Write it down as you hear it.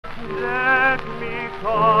Let me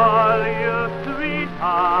call you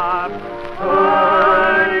sweetheart.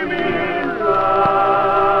 I'm in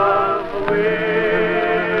love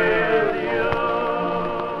with you.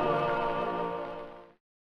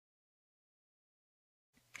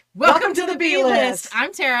 Welcome to the B-List.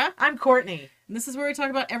 I'm Tara. I'm Courtney. And this is where we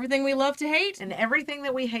talk about everything we love to hate. And everything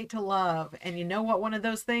that we hate to love. And you know what one of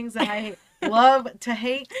those things that I love to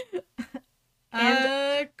hate?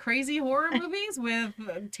 Crazy horror movies with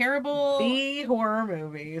terrible B-horror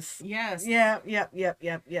movies. Yes. Yep.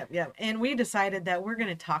 And we decided that we're going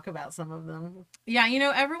to talk about some of them. Yeah, you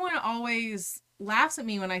know, everyone always laughs at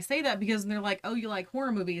me when I say that because they're like, oh, you like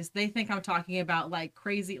horror movies. They think I'm talking about like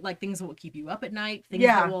crazy, like things that will keep you up at night, things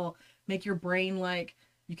that will make your brain like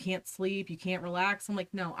you can't sleep, you can't relax. I'm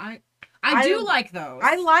like, no, I do like those.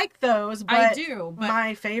 I like those, but I do, but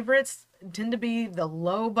my favorites tend to be the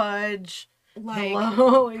low budge, like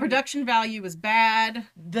low production value is bad.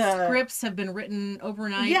 The scripts have been written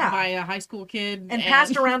overnight by a high school kid and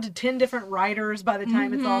passed around to 10 different writers by the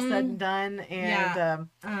time it's all said and done. And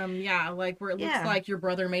like where it looks like your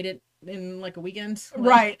brother made it in like a weekend.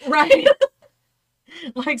 Right.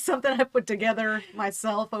 Like something I put together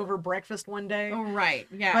myself over breakfast one day. Oh, right.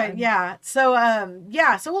 Yeah. But so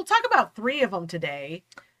we'll talk about 3 of them today.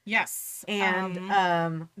 Yes.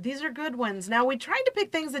 And these are good ones. Now, we tried to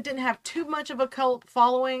pick things that didn't have too much of a cult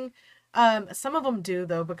following. Some of them do,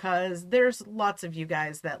 though, because there's lots of you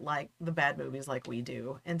guys that like the bad movies like we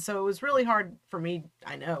do. And so it was really hard for me,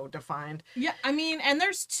 I know, to find. Yeah, I mean, and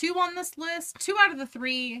there's 2 on this list. 2 out of the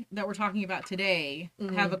 3 that we're talking about today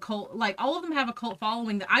have a cult, like all of them have a cult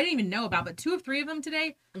following that I didn't even know about, but 2 of 3 of them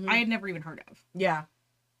today, I had never even heard of. Yeah.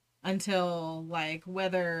 Until like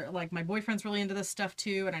whether like my boyfriend's really into this stuff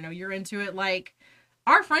too, and I know you're into it. Like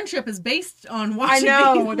our friendship is based on watching.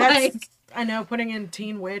 I know, putting in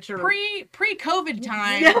Teen Witch or pre-COVID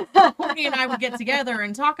time. Courtney and I would get together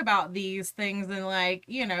and talk about these things, and like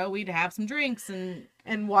we'd have some drinks and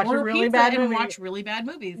watch a really bad movie. And watch really bad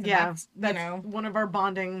movies. And that's one of our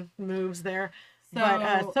bonding moves there.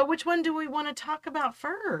 So, so which one do we want to talk about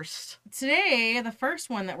first? Today, the first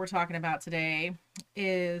one that we're talking about today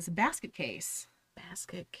is Basket Case.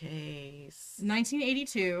 Basket Case.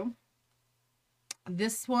 1982.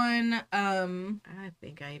 This one, I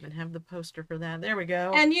think I even have the poster for that. There we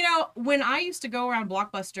go. And when I used to go around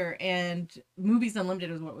Blockbuster and Movies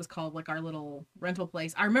Unlimited was what it was called, like our little rental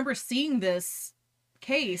place, I remember seeing this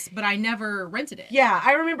case, but I never rented it. Yeah,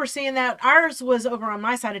 I remember seeing that. Ours was over on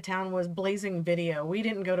my side of town, was Blazing Video. We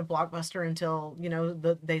didn't go to Blockbuster until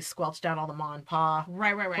they squelched out all the ma and pa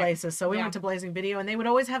places. So we went to Blazing Video, and they would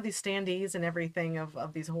always have these standees and everything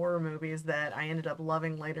of these horror movies that I ended up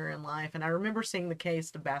loving later in life. And I remember seeing the case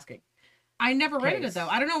to Basket. I never rented it though.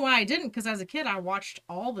 I don't know why I didn't, because as a kid I watched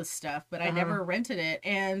all this stuff, but I never rented it.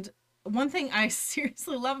 And one thing I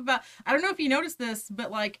seriously love about, I don't know if you noticed this, but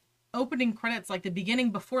like opening credits, like the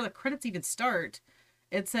beginning before the credits even start,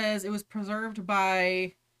 it says it was preserved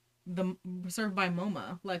by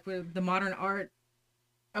MoMA, like with the Modern Art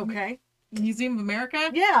Museum of America.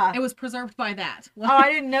 Yeah, it was preserved by that. Like,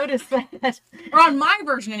 I didn't notice that. Or on my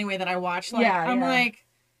version anyway that I watched. Like, I'm like,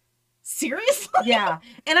 seriously? Yeah.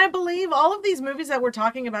 And I believe all of these movies that we're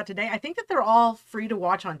talking about today, I think that they're all free to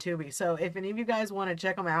watch on Tubi. So if any of you guys want to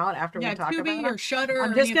check them out after we talk Tubi about them, or Shudder,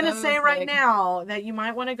 I'm just going to say right now that you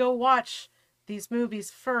might want to go watch these movies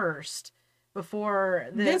first before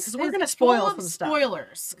this, because we're going to spoil some stuff.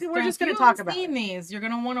 Spoilers. We're just going to talk about seen these. You're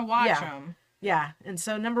going to want to watch them. Yeah. And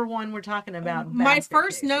so number 1, we're talking about my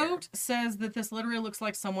first note says that this literally looks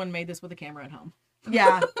like someone made this with a camera at home.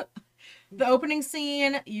 Yeah. The opening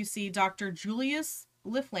scene, you see Dr. Julius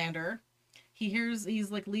Lifflander. He's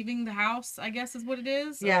like leaving the house, I guess is what it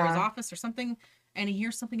is, or his office or something, and he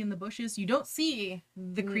hears something in the bushes. You don't see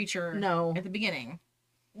the creature at the beginning.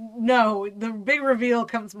 No, the big reveal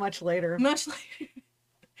comes much later.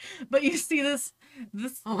 But you see this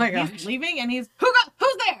oh my gosh, he's leaving and he's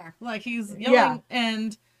who's there? Like he's yelling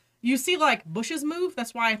and you see like bushes move.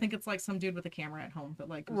 That's why I think it's like some dude with a camera at home that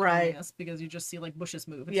like is doing this, because you just see like bushes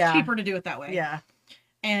move. It's cheaper to do it that way. Yeah.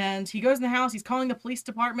 And he goes in the house, he's calling the police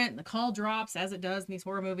department, and the call drops as it does in these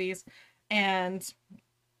horror movies. And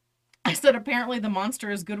I said apparently the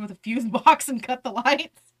monster is good with a fuse box and cut the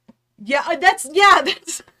lights. Yeah,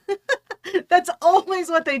 that's that's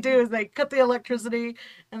always what they do, is they cut the electricity.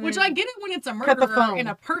 And which I get it when it's a murderer in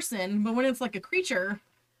a person, but when it's like a creature.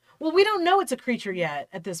 Well, we don't know it's a creature yet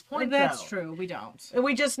at this point. That's true. We don't.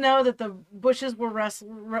 We just know that the bushes were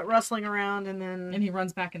rustling around, and he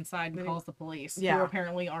runs back inside and calls the police, who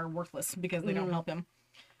apparently are worthless because they don't help him.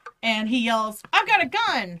 And he yells, "I've got a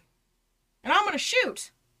gun, and I'm gonna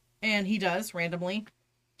shoot," and he does randomly.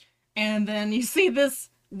 And then you see this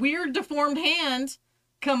weird deformed hand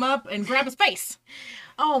come up and grab his face.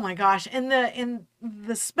 Oh my gosh. And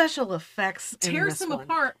the special effects tears him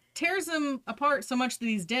apart so much that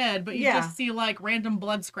he's dead, but you just see like random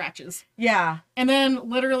blood scratches. Yeah. And then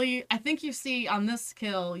literally, I think you see on this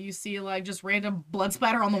kill, you see like just random blood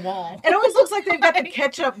splatter on the wall. It always looks like they've got the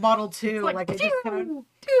ketchup bottle too. Like it just kind of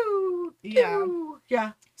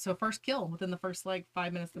yeah. So first kill within the first like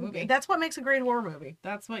 5 minutes of the movie. That's what makes a great horror movie.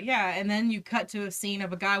 That's what, yeah. And then you cut to a scene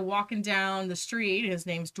of a guy walking down the street. His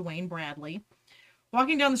name's Dwayne Bradley.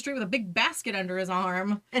 Walking down the street with a big basket under his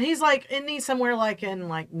arm. And he's like, isn't he somewhere like in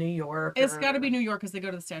like New York? It's got to be New York because they go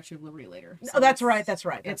to the Statue of Liberty later. So that's right.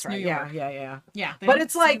 It's New York. Yeah. But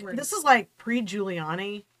it's like, this is like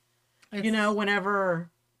pre-Giuliani, whenever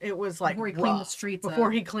it was like before he cleaned the streets Before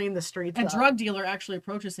he cleaned the streets A drug dealer actually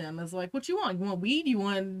approaches him as like, what you want? You want weed? You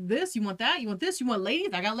want this? You want that? You want this? You want ladies?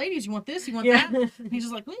 I got ladies. You want this? You want that? And he's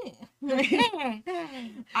just like, you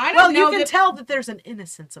can tell that there's an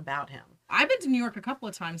innocence about him. I've been to New York a couple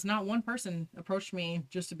of times. Not one person approached me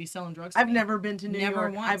just to be selling drugs. I've never been to New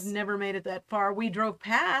York. Once. I've never made it that far. We drove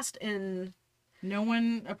past and no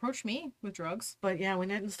one approached me with drugs. But yeah, we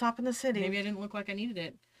didn't stop in the city. Maybe I didn't look like I needed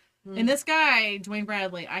it. And this guy, Dwayne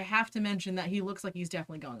Bradley, I have to mention that he looks like he's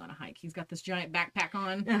definitely going on a hike. He's got this giant backpack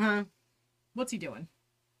on. Uh-huh. What's he doing?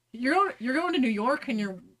 You're going to New York and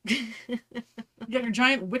you got your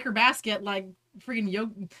giant wicker basket like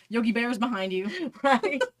freaking Yogi Bear's behind you.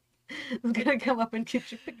 Right. I'm gonna come up and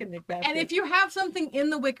get your picnic basket. And if you have something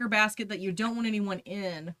in the wicker basket that you don't want anyone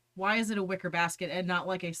in, why is it a wicker basket and not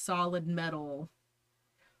like a solid metal?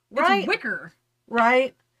 Right. It's wicker.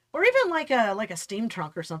 Right. Or even like a steam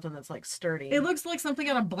trunk or something that's like sturdy. It looks like something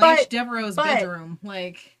out of Blanche Devereaux's bedroom.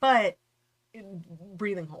 But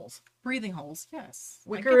breathing holes. Breathing holes, yes.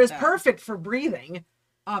 Wicker is perfect for breathing.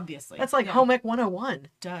 Obviously. That's like home ec 101.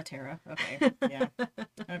 Duh, Tara. Okay. Yeah.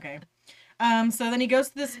 Okay. So then he goes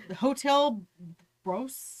to this hotel,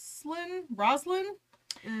 Roslyn,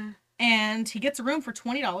 and he gets a room for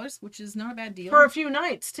 $20, which is not a bad deal. For a few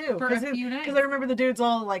nights, too. For a few nights. Because I remember the dude's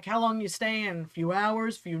all like, how long you stay in? A few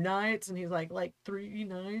hours, few nights. And he's like 3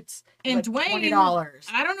 nights. And like Dwayne, $20.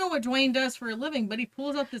 I don't know what Dwayne does for a living, but he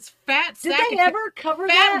pulls out this fat Did they ever cover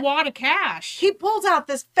fat that? wad of cash. He pulls out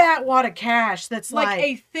this fat wad of cash that's like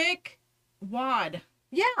a thick wad.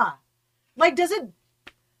 Yeah. Like, does it...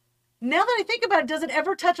 Now that I think about it, does it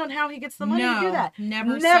ever touch on how he gets the money to do that?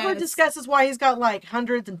 Never discusses why he's got like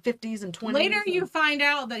hundreds and 50s and 20s. Later you find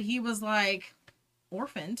out that he was like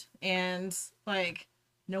orphaned and like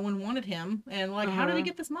no one wanted him and like how did he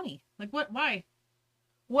get this money? Like what? Why?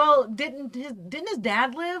 Well, didn't his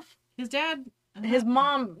dad live? His dad? His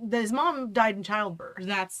mom died in childbirth.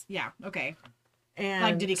 That's okay. And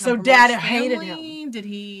like did he come so from dad rich hated family? him. Did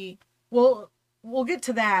he? Well, we'll get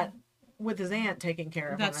to that. With his aunt taking care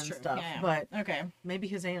of him and true. stuff. Yeah. But okay. Maybe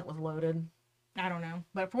his aunt was loaded. I don't know.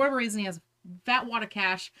 But for whatever reason, he has a fat wad of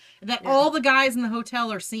cash that all the guys in the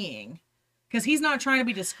hotel are seeing. Because he's not trying to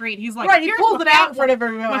be discreet. He's like, right, he pulls it out in front of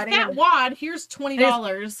everybody. My fat wad, here's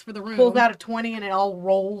 $20 for the room. Pulls out a 20 and it all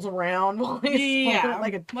rolls around while he's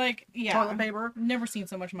like toilet paper. Never seen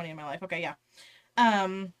so much money in my life. Okay, yeah.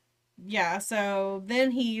 Yeah, so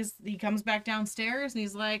then he comes back downstairs and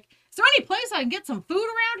he's like, is there any place I can get some food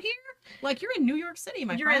around here? Like, you're in New York City,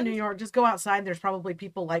 my friend. You're in New York. Just go outside. There's probably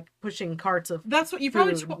people, like, pushing carts of That's what you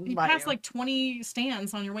probably... you pass, like, 20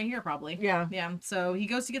 stands on your way here, probably. Yeah. Yeah, so he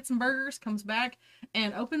goes to get some burgers, comes back,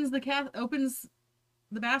 and opens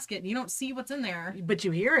the basket. You don't see what's in there. But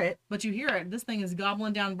you hear it. This thing is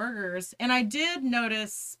gobbling down burgers. And I did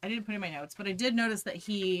notice... I didn't put it in my notes, but I did notice that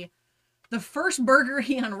the first burger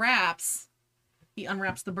he unwraps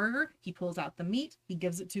the burger, he pulls out the meat, he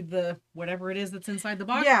gives it to the whatever it is that's inside the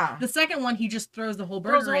box. Yeah. The second one, he just throws the whole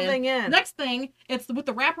burger thing in. Next thing, it's with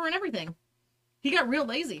the wrapper and everything. He got real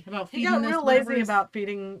lazy about feeding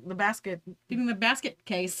feeding the basket. Feeding the basket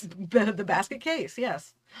case. The basket case,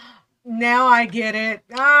 yes. Now I get it.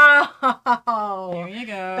 Oh. There you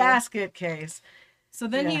go. Basket case. So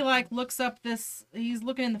then he looks up he's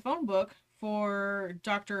looking in the phone book for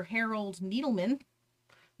Dr. Harold Needleman.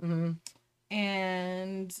 Mm-hmm.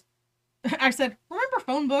 And I said, remember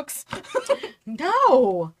phone books?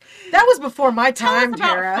 No. That was before my time, Tell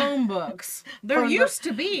us Tara. about phone books. There used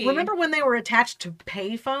to be. Remember when they were attached to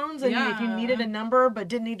pay phones? And if you needed a number but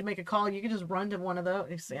didn't need to make a call, you could just run to one of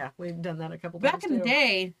those. Yeah, we've done that a couple times. Back in the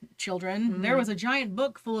day, children, there was a giant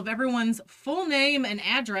book full of everyone's full name and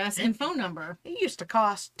address and phone number. It used to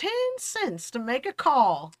cost 10 cents to make a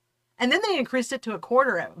call. And then they increased it to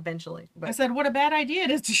 $0.25 eventually. But I said, what a bad idea it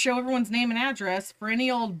is to show everyone's name and address for any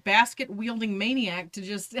old basket-wielding maniac to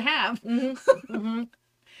just have. Mm-hmm. Mm-hmm.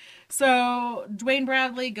 So Dwayne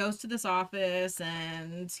Bradley goes to this office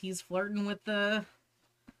and he's flirting with the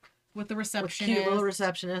receptionist. Cute little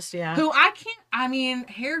receptionist, yeah. Who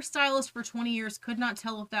hairstylist for 20 years could not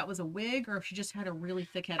tell if that was a wig or if she just had a really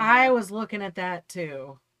thick head of hair. I was looking at that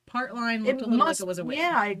too. Part line looked a little like it was a wig.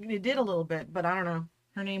 Yeah, it did a little bit, but I don't know.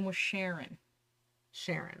 Her name was Sharon.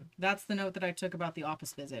 Sharon. That's the note that I took about the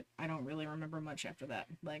office visit. I don't really remember much after that.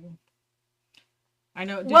 Like, I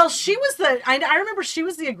know. Well, she was I remember she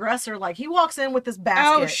was the aggressor. Like, he walks in with this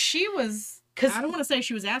basket. Oh, she was. I don't want to say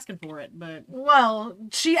she was asking for it, but. Well,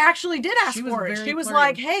 she actually did ask for it. She was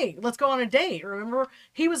like, hey, let's go on a date. Remember?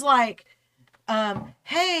 He was like,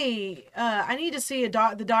 hey, I need to see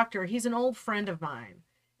the doctor. He's an old friend of mine.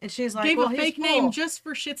 And she's like, gave well, a fake name just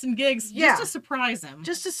for shits and gigs, just to surprise him.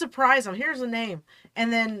 Just to surprise him. Here's a name.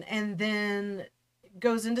 And then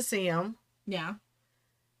goes in to see him. Yeah.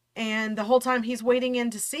 And the whole time he's waiting in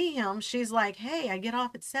to see him, she's like, hey, I get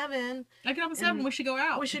off at 7. I get off at 7. We should go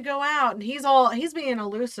out. We should go out. And he's being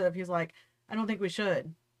elusive. He's like, I don't think we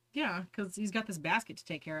should. Yeah, because he's got this basket to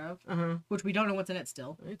take care of, which we don't know what's in it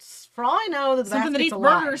still. It's, for all I know, the something that eats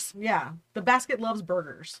alive. Burgers. Yeah. The basket loves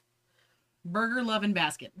burgers. Burger loving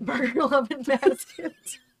basket. Burger loving basket.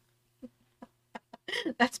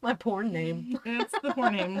 That's my porn name. It's the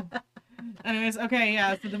porn name. Anyways, okay,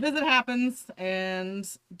 yeah. So the visit happens, and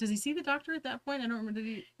does he see the doctor at that point? I don't remember. Did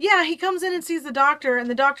he? Yeah, he comes in and sees the doctor, and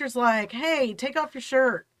the doctor's like, "Hey, take off your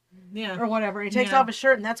shirt." Yeah. Or whatever. He takes off his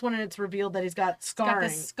shirt, and that's when it's revealed that he's got scarring. He's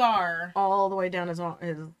got this scar all the way down his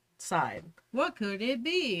side. What could it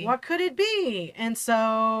be? What could it be? And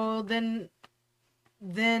so then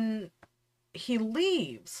he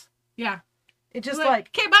leaves. Yeah. It just like,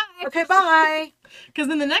 okay, bye. Okay, bye. Because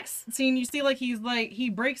in the next scene, you see he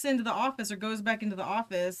breaks into the office or goes back into the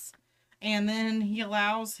office, and then he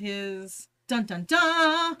allows his dun dun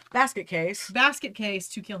dun basket case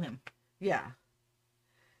to kill him. Yeah.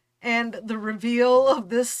 And the reveal of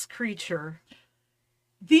this creature.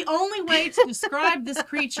 The only way to describe this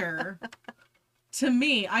creature to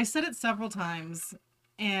me, I said it several times,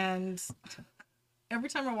 and every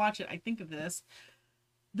time I watch it, I think of this.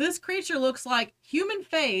 This creature looks like human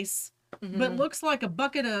face, but looks like a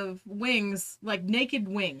bucket of wings, like naked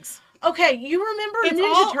wings. Okay, you remember it's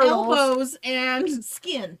Ninja all Turtles? Elbows and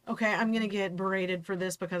skin. Okay, I'm gonna get berated for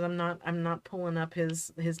this because I'm not pulling up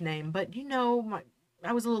his name, but you know,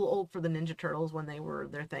 I was a little old for the Ninja Turtles when they were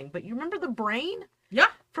their thing. But you remember the brain? Yeah.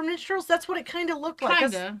 From Ninja Turtles, that's what it kind of looked like.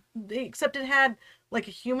 Kinda. Except it had like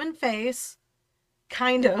a human face,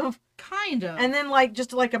 kind of, and then like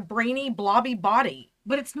just like a brainy, blobby body.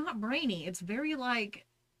 But it's not brainy. It's very like,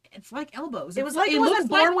 it's like elbows. It was like it wasn't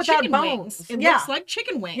born without bones. It looks like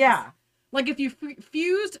chicken wings. Yeah. Like if you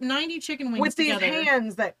fused 90 chicken wings with together. With these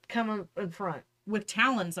hands that come in front. With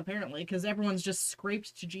talons, apparently, because everyone's just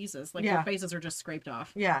scraped to Jesus. Like their faces are just scraped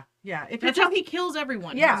off. Yeah, yeah. That's how he kills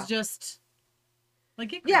everyone. Yeah. He's just, like,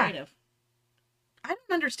 get creative. I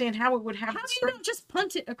don't understand how it would have. How do you not just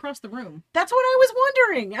punt it across the room? That's what I was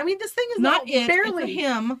wondering. I mean, this thing is not barely. It's a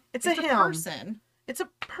him. It's a him. Person. It's a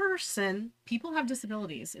person. People have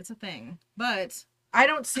disabilities. It's a thing. But I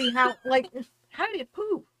don't see how. Like, how did it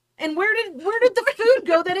poop? And where did the food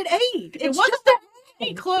go that it ate? It wasn't just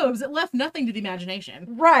any clothes. It left nothing to the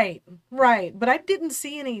imagination. Right. But I didn't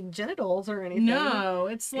see any genitals or anything. No,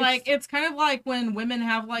 it's kind of like when women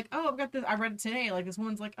have like, oh, I've got this. I read it today. Like this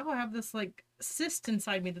woman's like, oh, I have this like cyst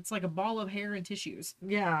inside me that's like a ball of hair and tissues.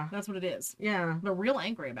 Yeah, that's what it is. Yeah, but real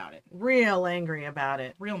angry about it. Real angry about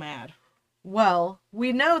it. Real mad. Well,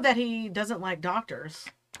 we know that he doesn't like doctors.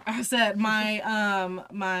 I said my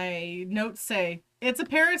notes say it's a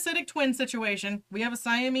parasitic twin situation. We have a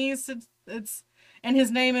Siamese. It's and his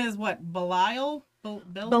name is what? Belial.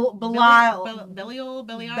 Belial.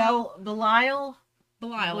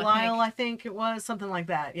 I think it was something like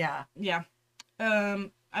that. Yeah. Yeah. I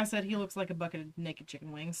said he looks like a bucket of naked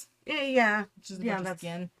chicken wings. Yeah. Just that's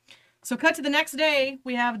skin. So cut to the next day,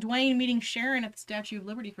 we have Dwayne meeting Sharon at the Statue of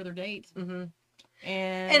Liberty for their date. Mm-hmm.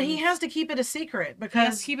 And he has to keep it a secret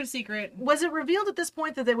because keep it a secret. Was it revealed at this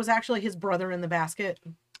point that it was actually his brother in the basket?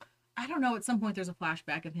 I don't know. At some point, there's a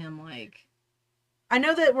flashback of him like. I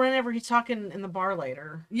know that whenever he's talking in the bar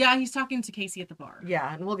later. Yeah, he's talking to Casey at the bar.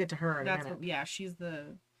 Yeah, and we'll get to her in a minute. Yeah, she's the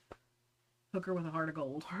hooker with a heart of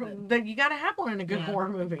gold. But you gotta have one in a good horror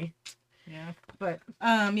movie. Yeah. But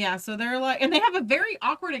yeah, so they're like, and they have a very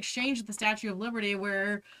awkward exchange at the Statue of Liberty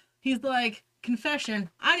where he's like, confession,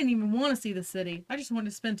 I didn't even want to see the city. I just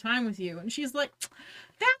wanted to spend time with you. And she's like,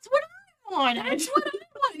 that's what I wanted. That's what I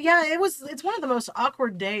want. Yeah, it's one of the most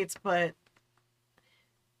awkward dates, but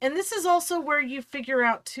and this is also where you figure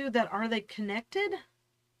out too that are they connected?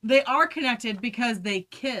 They are connected because they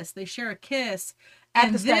kiss. They share a kiss.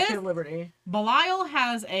 At the Statue of Liberty. Belial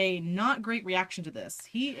has a not great reaction to this.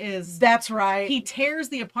 That's right. He tears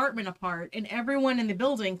the apartment apart, and everyone in the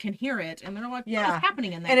building can hear it, and they're like, what is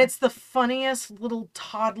happening in there? And it's the funniest little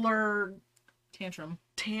toddler tantrum.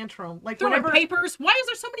 Like, there are papers. Why is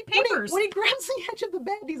there so many papers? When he grabs the edge of the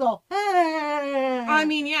bed, he's all, I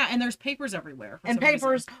mean, yeah, and there's papers everywhere. And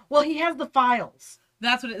papers. Reason. Well, he has the files.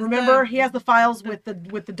 That's what it is. Remember, he has the files with the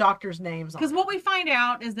doctors' names on. Because what we find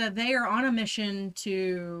out is that they are on a mission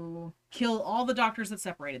to kill all the doctors that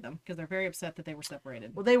separated them, because they're very upset that they were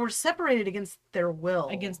separated. Well, they were separated against their will.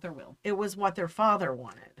 Against their will. It was what their father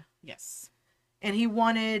wanted. Yes. And he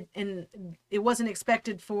wanted, and it wasn't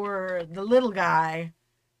expected for the little guy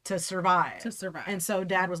to survive. And so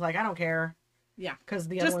Dad was like, I don't care. Yeah. Because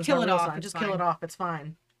the other one's kill it off. Just kill it off. It's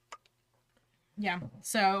fine. Yeah.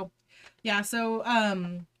 So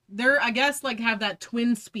they're, I guess, like, have that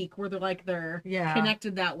twin speak where they're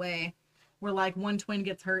connected that way, where like one twin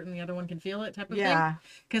gets hurt and the other one can feel it type of thing.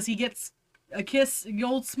 Because he gets a kiss, the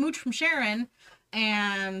old smooch from Sharon,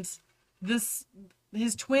 and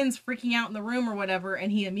his twin's freaking out in the room or whatever,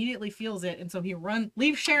 and he immediately feels it, and so he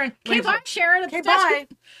leaves Sharon. Okay, bye, Sharon. Okay, bye.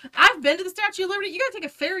 I've been to the Statue of Liberty. You gotta take a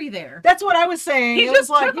ferry there. That's what I was saying. He just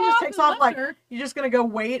takes off like, you're just gonna go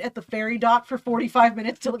wait at the ferry dock for 45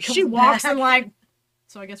 minutes till it comes back. She walks and like,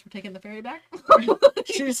 so I guess we're taking the ferry back.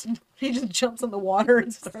 He just jumps in the water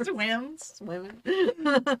and starts swimming.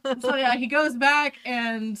 So yeah, he goes back,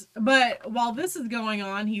 but while this is going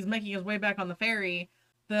on, he's making his way back on the ferry.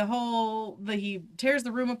 He tears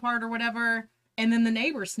the room apart or whatever, and then the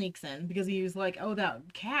neighbor sneaks in because he was like, oh,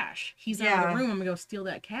 that cash. He's out of the room. I'm gonna go steal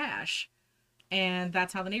that cash. And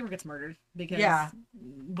that's how the neighbor gets murdered, because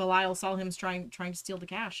Belial saw him trying to steal the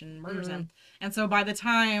cash and murders him. And so by the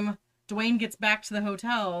time Dwayne gets back to the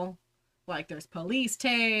hotel, like, there's police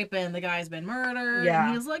tape and the guy's been murdered. Yeah.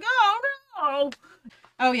 And he's like, oh no.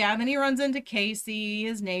 Oh yeah, and then he runs into Casey,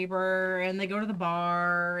 his neighbor, and they go to the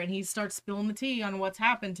bar, and he starts spilling the tea on what's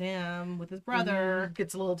happened to him with his brother.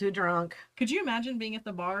 Gets a little too drunk. Could you imagine being at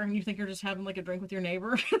the bar and you think you're just having like a drink with your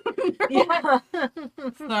neighbor? Yeah.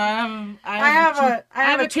 So I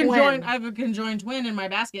have a conjoined twin in my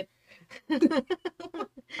basket. Are you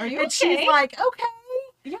okay? And she's like, okay.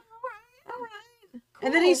 Yeah, all right. Cool.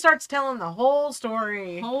 And then he starts telling the whole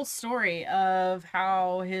story of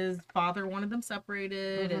how his father wanted them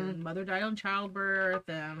separated, and mother died in childbirth,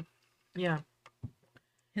 and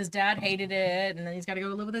his dad hated it, and then he's got to go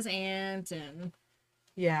live with his aunt, and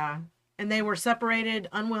and they were separated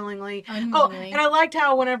unwillingly. Oh, and I liked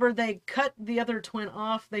how whenever they cut the other twin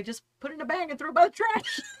off, they just put it in a bag and threw it by the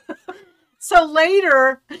trash. So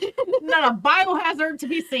later, not a biohazard to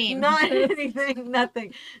be seen. Not anything,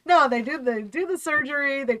 nothing. No, they do the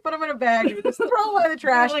surgery, they put them in a bag, and just throw away the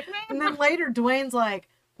trash. Like, and then later, Dwayne's like,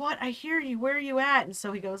 what? I hear you. Where are you at? And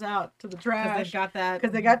so he goes out to the trash.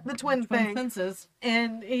 Because they got the twin thing. Senses.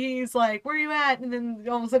 And he's like, where are you at? And then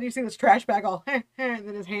all of a sudden you see this trash bag all, and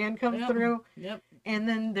then his hand comes through. Yep. And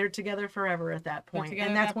then they're together forever at that point.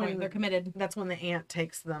 And that's when they're committed. That's when the aunt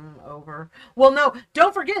takes them over. Well, no,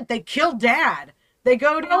 don't forget, they killed Dad. They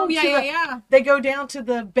go down They go down to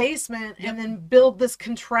the basement and then build this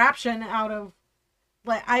contraption out of,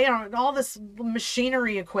 like, I don't know, all this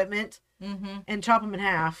machinery equipment and chop them in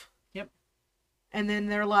half. Yep. And then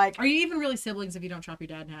they're like, are you even really siblings if you don't chop your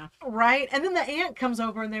dad in half? Right. And then the aunt comes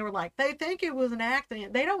over and they were like, they think it was an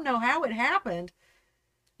accident. They don't know how it happened.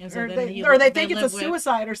 And so or they think it's a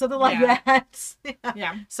suicide or something like that.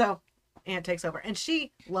 Yeah. So aunt takes over, and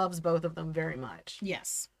she loves both of them very much.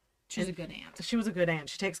 Yes. She's a good aunt. She was a good aunt.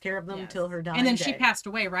 She takes care of them till her dying day. And then she passed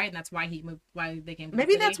away, right? And that's why he moved. Why they came to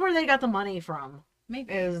Maybe that's where they got the money from.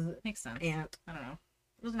 Maybe. Makes sense. Aunt. I don't know.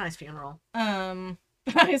 It was a nice funeral.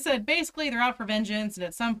 I said basically they're out for vengeance, and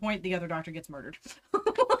at some point the other doctor gets murdered.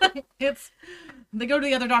 They go to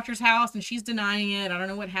the other doctor's house, and she's denying it. I don't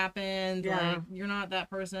know what happened. Yeah. Like, you're not that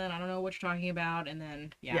person. I don't know what you're talking about. And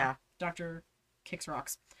then doctor kicks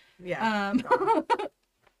rocks. Yeah.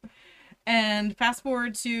 And fast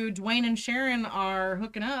forward to Dwayne and Sharon are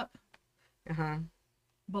hooking up.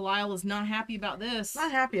 Belial is not happy about this.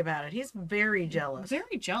 Not happy about it. He's very jealous.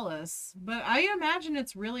 Very jealous. But I imagine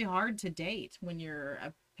it's really hard to date when you're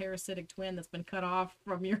a parasitic twin that's been cut off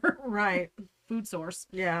from your food source.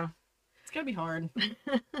 Yeah. It's gotta be hard.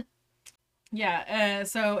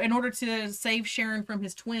 So in order to save Sharon from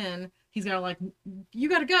his twin, he's gotta, like, you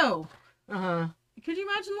gotta go. Could you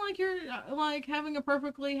imagine, like, you're like having a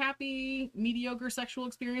perfectly happy, mediocre sexual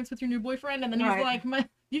experience with your new boyfriend, and then he's like,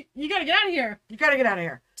 you gotta get out of here. You gotta get out of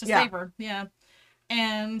here. To save her. Yeah.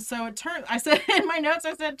 And so I said in my notes,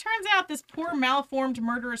 turns out this poor malformed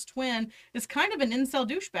murderous twin is kind of an incel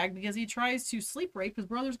douchebag because he tries to sleep rape his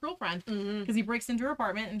brother's girlfriend. Because he breaks into her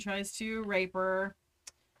apartment and tries to rape her.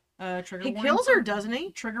 He kills her, doesn't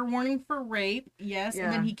he? Trigger warning for rape, yes. Yeah.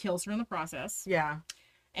 And then he kills her in the process. Yeah.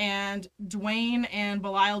 And Dwayne and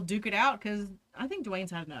Belial duke it out because I think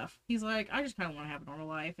Dwayne's had enough. He's like, I just kind of want to have a normal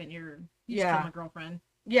life, and you just killed my girlfriend.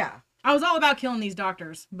 Yeah. I was all about killing these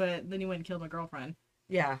doctors, but then you went and killed my girlfriend.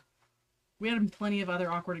 Yeah. We had plenty of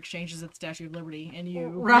other awkward exchanges at the Statue of Liberty, and you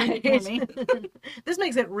right. Me. This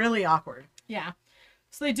makes it really awkward. Yeah.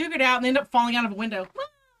 So they duke it out, and they end up falling out of a window.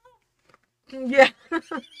 Yeah.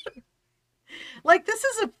 Like, this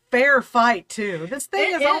is a fair fight, too. This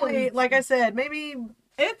thing is only, like I said, maybe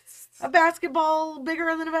it's a basketball,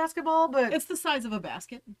 bigger than a basketball, but... It's the size of a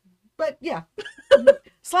basket. But, yeah.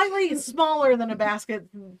 Slightly smaller than a basket.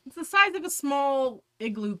 It's the size of a small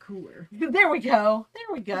igloo cooler. There we go.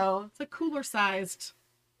 There we go. It's a cooler-sized...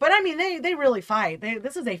 But, I mean, they really fight.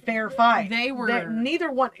 This is a fair fight. They were...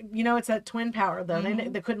 Neither one... You know, it's that twin power, though.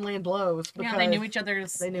 They couldn't land blows. Yeah, they knew each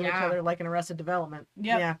other's... They knew each other like in Arrested Development.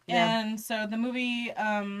 Yep. Yeah. And so the movie...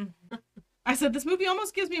 I said, this movie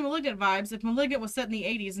almost gives me Malignant vibes if Malignant was set in the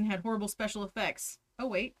 80s and had horrible special effects. Oh,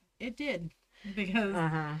 wait. It did. Because...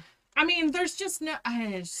 I mean, there's just no...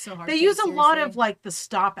 It's so hard They use a lot of, like, the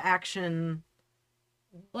stop action...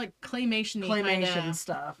 Like claymation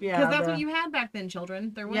stuff, yeah. Because that's what you had back then,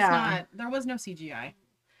 children. There was no CGI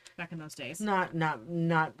back in those days. Not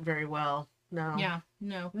very well. No. Yeah,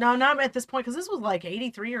 no, not at this point because this was like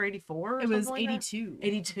 83 or 84. It was 82.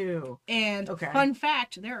 82. And fun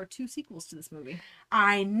fact, there are 2 sequels to this movie.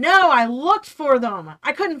 I know. I looked for them.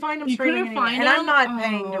 I couldn't find them. You couldn't find them, and I'm not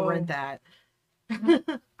paying to rent that.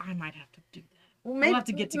 I might have to do that. Well, maybe, we'll have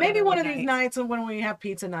to get together. Maybe one of these nights when we have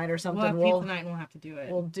pizza night or something. We'll have pizza night and we'll have to do it.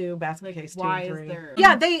 We'll do Basket Case 2 why and 3. Is there...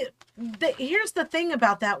 Yeah, they here's the thing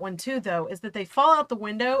about that one too, though, is that they fall out the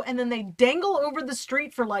window and then they dangle over the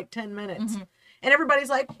street for like 10 minutes. And everybody's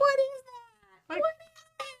like, what is that? What is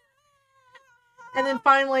that? And then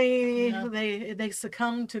finally they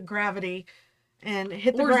succumb to gravity and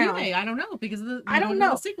hit the ground. Or I don't know, because of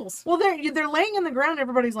the sequels. Well, they're laying in the ground,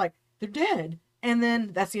 everybody's like, they're dead. And then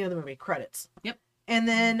that's the end of the movie. Credits. Yep. And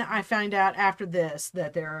then I found out after this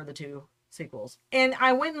that there are the 2 sequels. And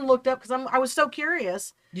I went and looked up because I was so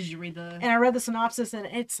curious. Did you read the... And I read the synopsis and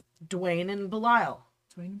it's Dwayne and Belial.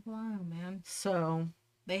 Dwayne and Belial, man. So...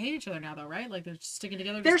 They hate each other now, though, right? Like, they're sticking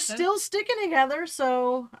together? They're still sticking together,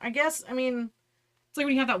 so I guess, I mean... It's like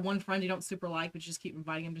when you have that one friend you don't super like, but you just keep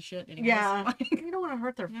inviting him to shit anyways. Yeah. Like, you don't want to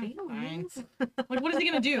hurt their feelings. Like, what is he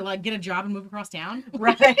going to do? Like, get a job and move across town?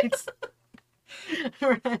 Right.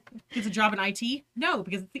 Right. Gets a job in IT? No,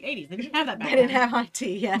 because it's the 80s. They didn't have that back then. They didn't have IT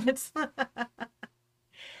yet.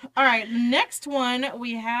 All right, next one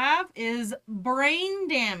we have is Brain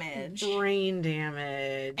Damage. Brain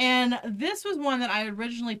Damage. And this was one that I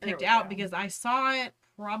originally picked out because I saw it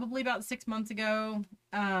probably about 6 months ago.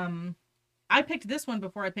 I picked this one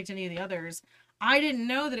before I picked any of the others. I didn't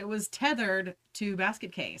know that it was tethered to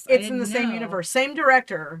Basket Case. It's in the same universe. Same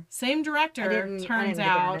director. Same director, turns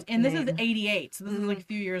out. And this is 88, so this is like a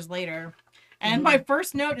few years later. And my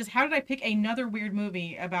first note is, how did I pick another weird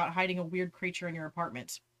movie about hiding a weird creature in your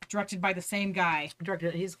apartment? Directed by the same guy.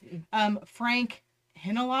 He's Frank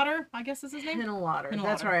Henenlotter, I guess is his name. Henenlotter.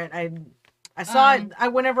 That's right. I saw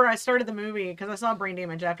it whenever I started the movie because I saw Brain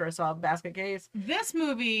Damage after I saw Basket Case. This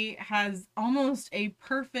movie has almost a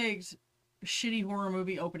perfect shitty horror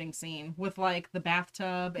movie opening scene with like the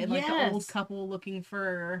bathtub and like the old couple looking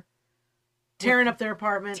for tearing up their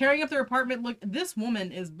apartment. Look, this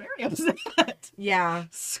woman is very upset. Yeah.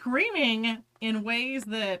 Screaming in ways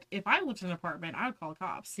that if I lived in an apartment, I would call the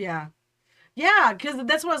cops. Yeah. Yeah, because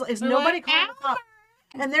that's what is nobody like, calling the cops.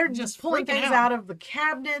 And they're just pulling things out of the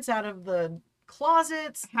cabinets, out of the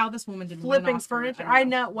closets. How this woman did flipping furniture. I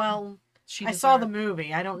know. Well, I saw the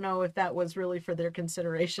movie. I don't know if that was really for their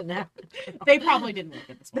consideration now. They probably didn't look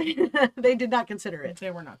at this movie. They did not consider it.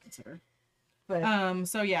 They were not considered. But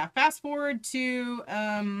so yeah, fast forward to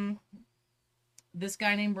this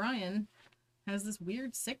guy named Brian has this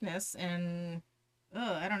weird sickness and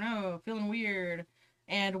I don't know, feeling weird,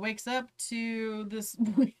 and wakes up to this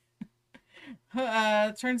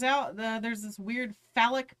turns out there's this weird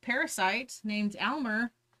phallic parasite named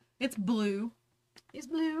Almer. It's blue. He's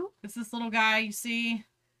blue. It's this little guy you see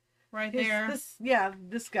right there.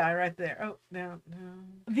 This guy right there. Oh, no.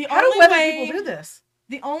 How do weather people do this?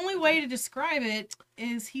 The only way to describe it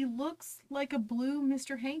is he looks like a blue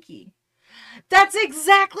Mr. Hanky. That's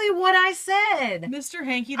exactly what I said. Mr.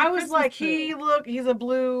 Hanky. I was like, he's a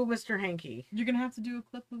blue Mr. Hanky. You're gonna have to do a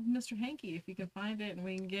clip of Mr. Hanky if you can find it, and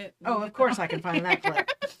we can get. Of course I can find that clip.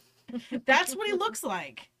 That's what he looks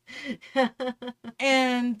like.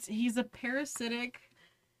 And he's a parasitic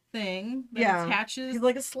thing that attaches. He's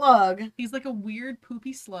like a slug. He's like a weird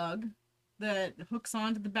poopy slug that hooks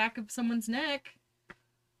onto the back of someone's neck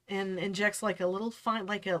and injects like a little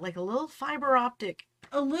little fiber optic.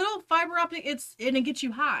 A little fiber optic. And it gets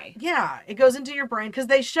you high. Yeah, it goes into your brain because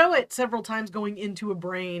they show it several times going into a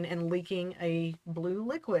brain and leaking a blue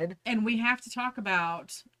liquid. And we have to talk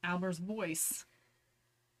about Almer's voice.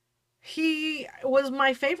 He was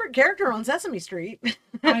my favorite character on Sesame Street.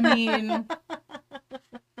 I mean,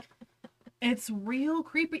 it's real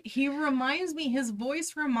creepy. His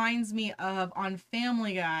voice reminds me of on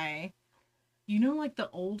Family Guy. You know, like the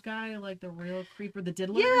old guy, like the real creeper, the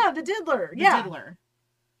diddler? Yeah, the diddler. Diddler.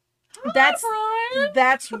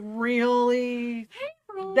 That's really...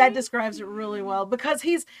 That describes it really well because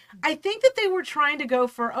I think that they were trying to go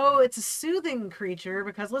for, it's a soothing creature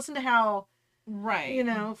because listen to how... Right.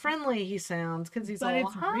 Friendly he sounds because he's but all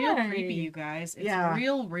it's real creepy, you guys.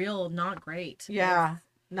 It's real, not great. Yeah,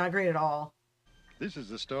 not great at all. This is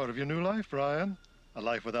the start of your new life, Brian. A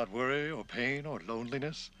life without worry or pain or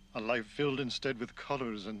loneliness. A life filled instead with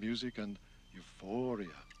colors and music and euphoria.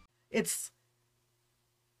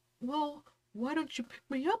 Well, why don't you pick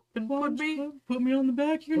me up and put me on the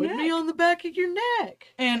back of your neck? Put me on the back of your neck.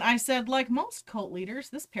 And I said, like most cult leaders,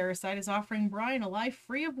 this parasite is offering Brian a life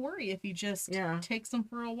free of worry if he just takes him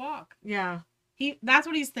for a walk. Yeah. That's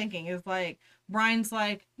what he's thinking, is like, Brian's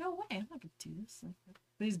like, no way, I'm not going to do this.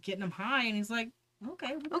 But he's getting him high, and he's like,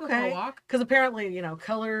 okay, we'll go for a walk. Because apparently,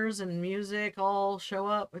 colors and music all show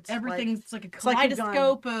up. Everything's like a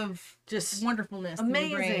kaleidoscope of just wonderfulness.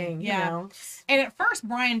 Amazing. Yeah. And at first,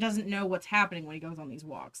 Brian doesn't know what's happening when he goes on these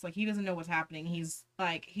walks. Like, he doesn't know what's happening. He's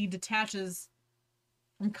like, he detaches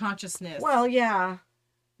from consciousness. Well, yeah.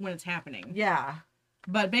 When it's happening. Yeah.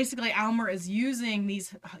 But basically, Almer is using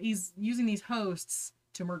these hosts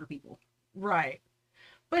to murder people. Right.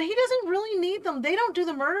 But he doesn't really need them. They don't do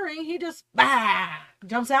the murdering. He just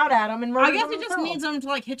jumps out at them and murders them. I guess he just needs them to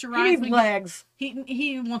like hitch a ride. He needs legs.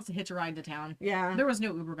 He wants to hitch a ride to town. Yeah. There was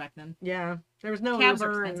no Uber back then. Yeah. There was no Cabs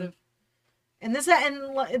Uber. Are expensive. And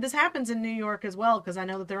this happens in New York as well because I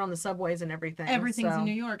know that they're on the subways and everything. Everything's in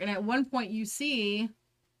New York, and at one point you see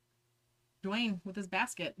Dwayne with his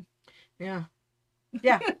basket. Yeah.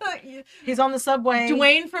 Yeah, he's on the subway.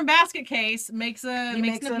 Dwayne from Basket Case makes an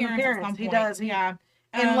appearance. He does. Yeah,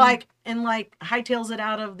 and hightails it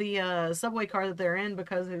out of the subway car that they're in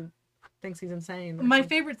because he thinks he's insane. My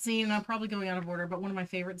favorite scene, and I'm probably going out of order, but one of my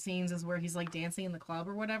favorite scenes is where he's like dancing in the club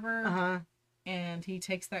or whatever, and he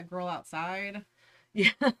takes that girl outside.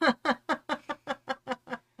 Yeah.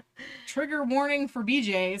 Trigger warning for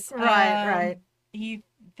BJ's. Right. He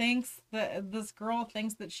thinks that this girl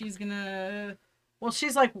thinks that she's gonna. Well,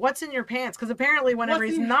 she's like, "What's in your pants?" Because apparently, whenever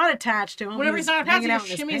he's not attached to him, whenever he's not attached,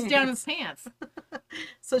 he shimmies down his pants.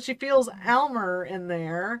 So she feels Almer in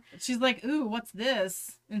there. She's like, "Ooh, what's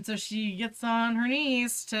this?" And so she gets on her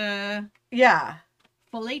knees to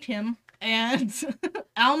fillet him, and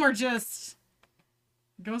Almer just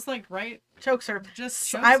goes like chokes her. Just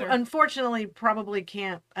chokes her. I unfortunately probably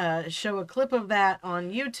can't show a clip of that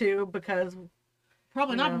on YouTube because.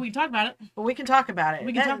 Probably not, but we can talk about it. But we can talk about it.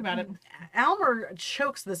 We can talk about it. Almer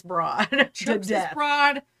chokes this broad to death. This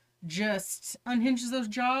broad, just unhinges those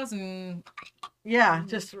jaws and... Yeah,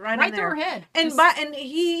 just right in there. Through her head. And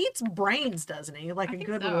he eats brains, doesn't he? Like a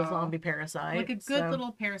good little zombie parasite. Like a good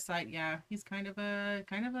little parasite, yeah. He's kind of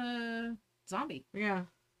a zombie. Yeah.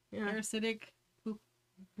 Parasitic,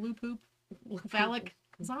 blue poop, phallic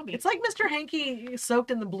zombie. It's like Mr. Hanky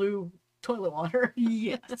soaked in the blue toilet water.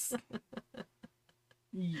 Yes.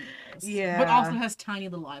 Yes. Yeah. But also has tiny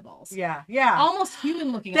little eyeballs. Yeah. Almost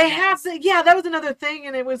human looking They eyeballs. have the that was another thing,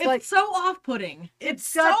 and it was it's so off-putting.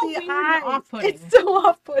 It's got so the weird eyes. off-putting. It's so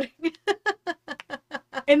off-putting.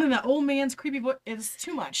 And then the old man's creepy voice is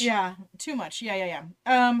too much. Yeah. Too much. Yeah.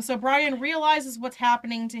 So Brian realizes what's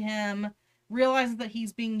happening to him, realizes that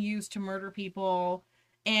he's being used to murder people,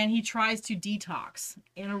 and he tries to detox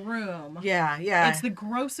in a room. Yeah. It's the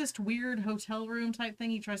grossest, weird hotel room type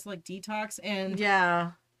thing. He tries to like detox, and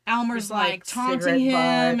Almer's like taunting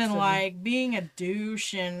him and like being a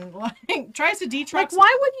douche and like tries to detox. Like,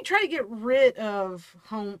 why wouldn't you try to get rid of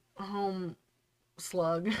home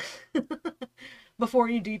slug before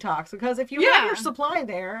you detox? Because if you have your supply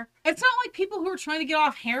there, it's not like people who are trying to get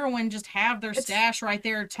off heroin just have their stash right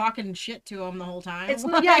there talking shit to them the whole time. It's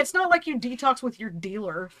not like you detox with your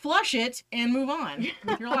dealer. Flush it and move on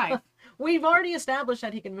with your life. We've already established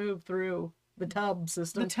that he can move through the tub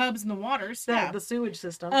system. The tubs and the waters. The sewage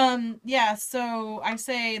system. Yeah, so I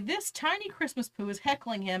say this tiny Christmas poo is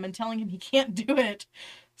heckling him and telling him he can't do it.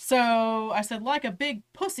 So I said, like a big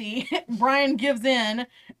pussy, Brian gives in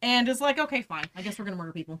and is like, okay, fine. I guess we're gonna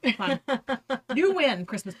murder people. Fine. You win,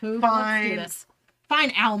 Christmas poo. Fine. Let's do this.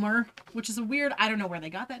 Fine, Almer, which is a weird, I don't know where they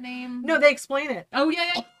got that name. No, they explain it. Oh,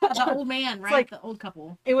 yeah. The old man, right? Like, the old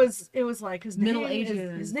couple. It was like his Middle name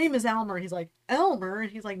ages. His name is Elmer. He's like, Elmer? And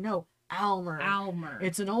he's like, no, Almer. Almer.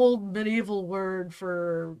 It's an old medieval word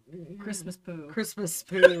for Christmas poo. Christmas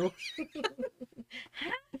poo.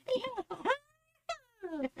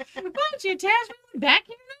 Why don't you attach me back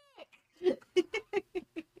in your neck?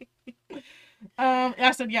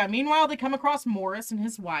 I said, yeah. Meanwhile, they come across Morris and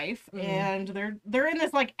his wife, and they're in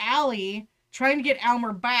this like alley trying to get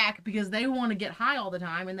Almer back because they want to get high all the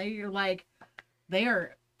time, and they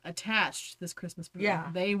are attached to this Christmas poo. Yeah,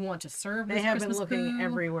 they want to serve. They this have Christmas been looking poo.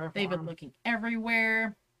 everywhere. They've been looking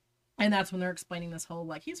everywhere. And that's when they're explaining this whole,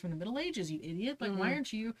 like, he's from the Middle Ages, you idiot. Like, why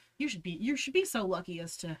aren't you? You should be so lucky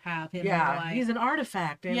as to have him. Yeah, in your life. he's an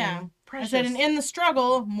artifact. And Yeah. precious. I said, and in the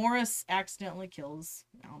struggle, Morris accidentally kills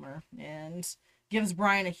Almer and gives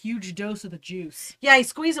Brian a huge dose of the juice. Yeah, he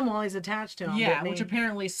squeezed him while he's attached to him. Yeah, which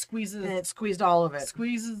apparently squeezes. And it squeezed all of it.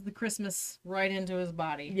 Squeezes the Christmas right into his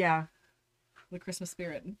body. Yeah. The Christmas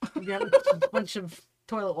spirit. Got a bunch of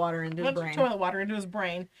toilet water into his brain. Toilet water into his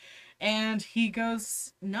brain. And he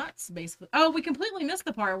goes nuts, basically. Oh, we completely missed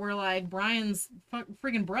the part where, like, Brian's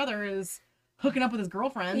freaking brother is hooking up with his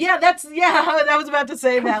girlfriend. Yeah, I was about to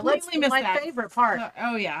say that. Completely missed my that. favorite part.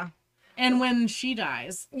 Oh, yeah. And when she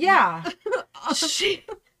dies. Yeah.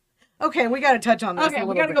 Okay, we got to touch on this. Okay,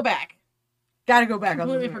 we got to go back. Got to go back.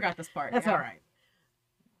 Completely forgot this part. That's all right.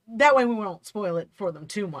 That way we won't spoil it for them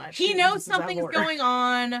too much. He knows something's going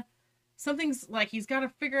on. Something's like he's got to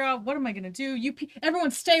figure out, what am I gonna do?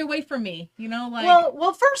 Everyone stay away from me. You know, like.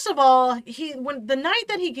 Well. First of all, when the night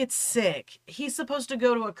that he gets sick, he's supposed to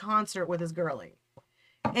go to a concert with his girlie,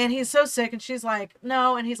 and he's so sick, and she's like,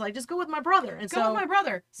 no, and he's like, just go with my brother, and go with my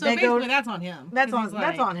brother. So basically, that's on him. That's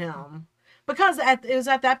on him. Because it was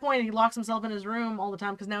at that point he locks himself in his room all the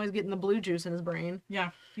time because now he's getting the blue juice in his brain.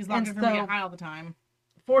 Yeah, he's locked in for get high all the time.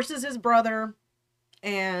 Forces his brother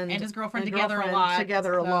and his girlfriend together a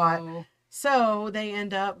lot. So they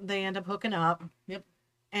end up hooking up. Yep.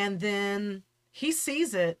 And then he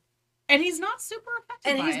sees it. And he's not super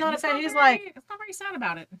affected. And he's not affected. He's like, it's not very sad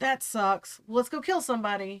about it. That sucks. Let's go kill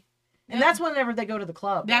somebody. And that's whenever they go to the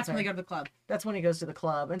club. That's when they go to the club. That's when he goes to the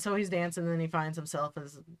club. And so he's dancing, and then he finds himself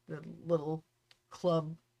as the little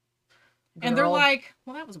club girl. And they're like,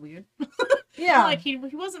 well, that was weird. Yeah. Like, he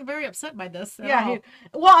wasn't very upset by this at all.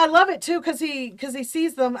 Well, I love it, too, because he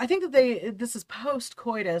sees them. I think that this is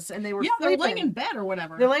post-coitus, and they were they're laying in bed or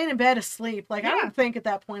whatever. They're laying in bed asleep. Like, I would think at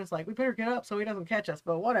that point, it's like, we better get up so he doesn't catch us,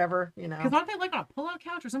 but whatever, you know. Because aren't they, like, on a pull-out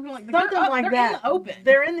couch or something like that? Something like that. They're in the open.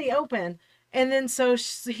 They're in the open. And then so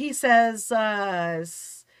he says,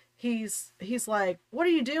 he's like, what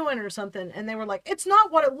are you doing or something? And they were like, it's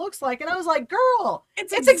not what it looks like. And I was like, girl,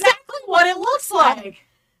 it's exactly what it looks like.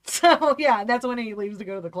 So yeah, that's when he leaves to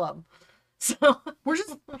go to the club. So we're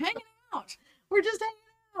just hanging out.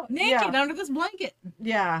 Naked under this blanket.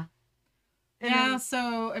 Yeah.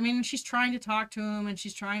 So I mean, she's trying to talk to him, and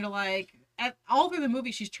she's trying to all through the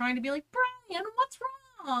movie, she's trying to be like, Brian, what's wrong?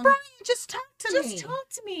 Brian, just talk to me. Just talk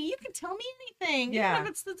to me. You can tell me anything. Yeah. Even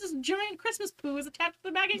if it's this giant Christmas poo is attached to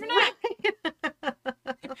the back of your neck.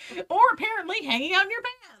 Or apparently hanging out in your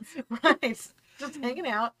pants. Right. Just hanging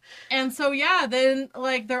out. And so, yeah, then,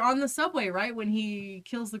 like, they're on the subway, right? When he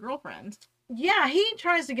kills the girlfriend. Yeah, he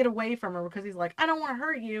tries to get away from her because he's like, I don't want to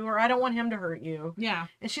hurt you, or I don't want him to hurt you. Yeah.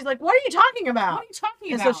 And she's like, what are you talking about? What are you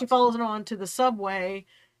talking about? And so she follows her on to the subway,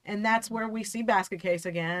 and that's where we see Basket Case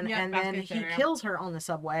again. Yeah, and then he kills her on the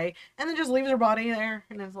subway, and then just leaves her body there,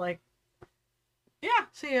 and it's like, yeah,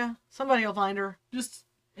 see ya. Somebody will find her.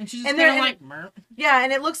 And she's just kind of like, Merp. Yeah,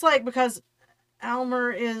 and it looks like because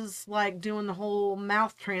Almer is like doing the whole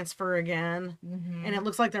mouth transfer again, and it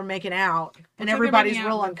looks like they're making out, and everybody's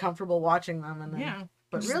real uncomfortable watching them. And then,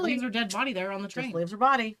 but just really, leaves her dead body there on the train. Just leaves her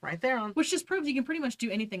body right there on. Which just proves you can pretty much do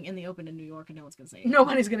anything in the open in New York, and no one's gonna say anything.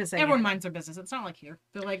 Nobody's gonna say. Everyone minds their business. It's not like here.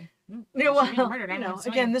 They're like, yeah, well,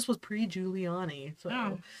 again, this was pre-Giuliani,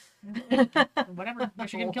 so whatever. You're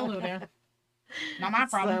getting killed over there. Not my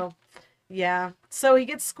problem. So, yeah. So he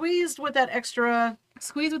gets squeezed with the extra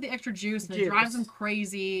juice, and it drives him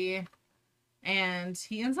crazy. And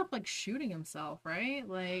he ends up like shooting himself, right?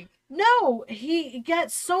 Like, no, he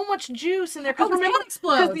gets so much juice in there because his head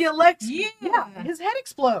explodes. Because his head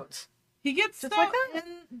explodes. He gets just like that.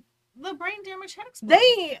 And the brain damage head explodes.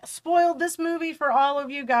 They spoiled this movie for all of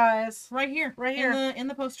you guys. Right here. Right here. In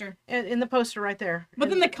the poster. In the poster right there. But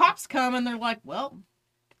then the cops come and they're like, well,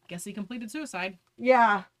 guess he completed suicide.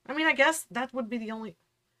 Yeah. I mean, I guess that would be the only...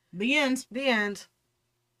 The end. The end.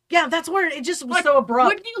 Yeah, that's where it just was Like, so abrupt.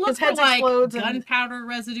 Wouldn't you look His for, head like, explodes and- gunpowder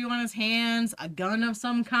residue on his hands, a gun of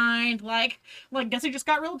some kind? Like, guess he just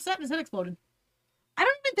got real upset and his head exploded. I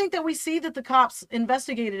don't even think that we see that the cops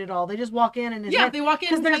investigated it all. They just walk in and his head... they walk in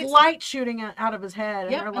because there's light shooting out of his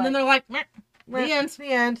head. Yep, and then they're like, meh, "Meh, the end. The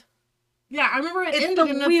end. Yeah, I remember it It's ended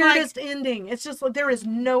the and weirdest ending. It's just like there is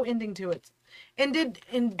no ending to it.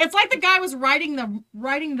 It's like the guy was writing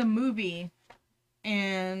the movie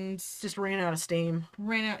and just ran out of steam.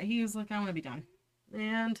 He was like, I want to be done.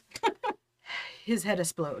 And his head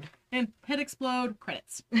explode. And head explode,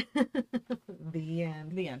 credits. The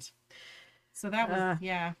end. The end. So that was,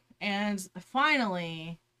 yeah. And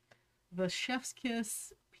finally, the chef's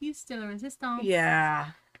kiss, piece de la resistance.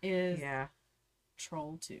 Yeah. Is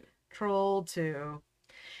Troll 2. Troll 2.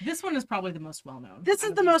 This one is probably the most well-known. This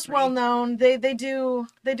is the most well-known. They do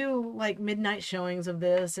like midnight showings of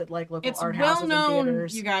this at like local art houses and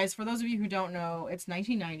theaters. You guys, for those of you who don't know, it's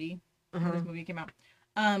 1990 when this movie came out.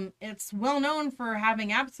 It's well known for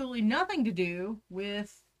having absolutely nothing to do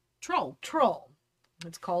with Troll.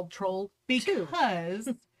 It's called Troll 2. Because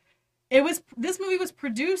this movie was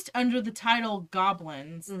produced under the title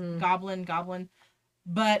Goblins. Goblin.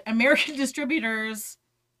 But American distributors,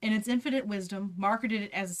 in its infinite wisdom, marketed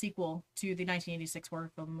it as a sequel to the 1986 horror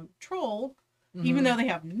film Troll, even though they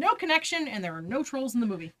have no connection and there are no trolls in the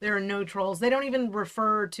movie. There are no trolls. They don't even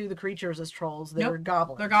refer to the creatures as trolls. They're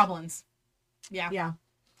goblins. They're goblins. Yeah. Yeah.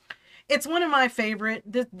 It's one of my favorite.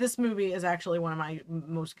 This movie is actually one of my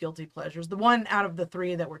most guilty pleasures. The one out of the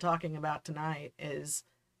three that we're talking about tonight is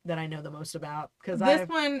that I know the most about. This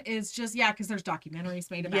one is just, because there's documentaries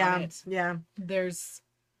made about it. Yeah. There's...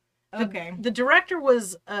 Okay. The director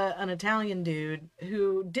was an Italian dude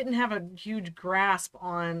who didn't have a huge grasp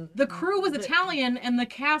on... The crew was Italian and the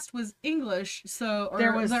cast was English,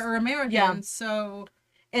 or American, so...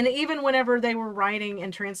 And even whenever they were writing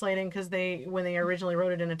and translating, because when they originally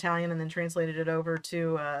wrote it in Italian and then translated it over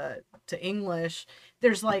to English,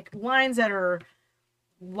 there's like lines that are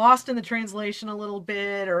lost in the translation a little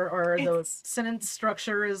bit, or the sentence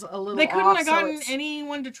structure is a little. They couldn't off, have gotten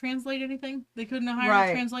anyone to translate anything. They couldn't have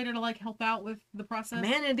hired a translator to like help out with the process.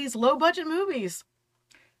 Man, in these low budget movies.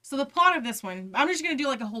 So the plot of this one, I'm just gonna do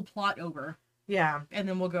like a whole plot over. Yeah. And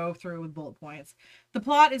then we'll go through with bullet points. The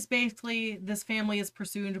plot is basically this family is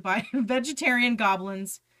pursued by vegetarian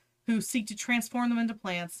goblins who seek to transform them into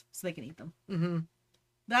plants so they can eat them. Mm-hmm.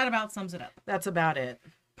 That about sums it up. That's about it.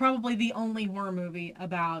 Probably the only horror movie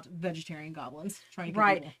about vegetarian goblins trying to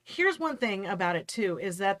Right. People. Here's one thing about it too,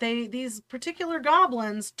 is that these particular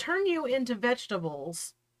goblins turn you into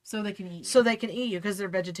vegetables so they can eat you. So they can eat you because they're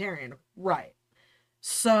vegetarian. Right.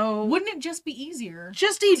 So wouldn't it just be easier?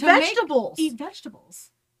 Just eat vegetables. Eat vegetables.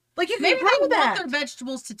 Like you can maybe grow they that. want their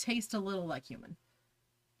vegetables to taste a little like human.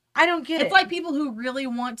 I don't get it. It's like people who really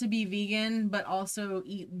want to be vegan, but also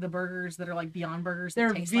eat the burgers that are like Beyond Burgers.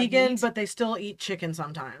 They're taste vegan, like but they still eat chicken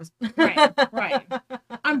sometimes. Right.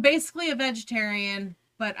 I'm basically a vegetarian,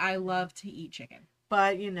 but I love to eat chicken.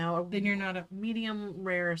 But then you're not a medium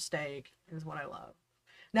rare steak is what I love.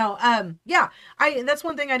 No, that's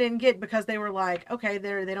one thing I didn't get because they were like, okay,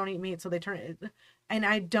 they don't eat meat, so they turn it, and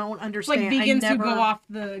I don't understand. It's like vegans who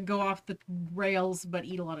go off the rails but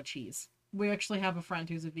eat a lot of cheese. We actually have a friend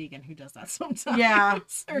who's a vegan who does that sometimes. Yeah,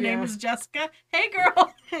 her name is Jessica. Hey,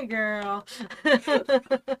 girl. Hey, girl. She doesn't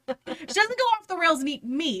go off the rails and eat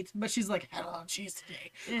meat, but she's like, had a lot of cheese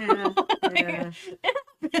today. Yeah.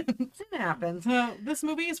 It happens. So this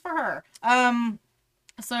movie is for her.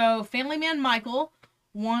 So family man Michael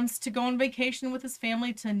wants to go on vacation with his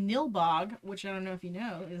family to Nilbog, which I don't know if you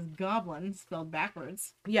know is goblin spelled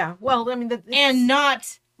backwards. Yeah, well, I mean, and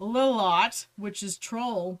not Lilot, which is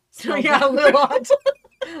troll. Yeah, Lilot.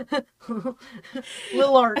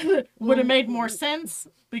 Lilart would have made more sense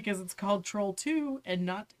because it's called Troll 2 and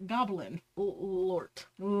not Goblin. Lort.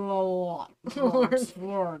 Lord. But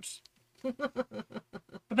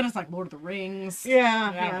then it's like Lord of the Rings.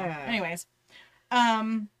 Yeah. Anyways,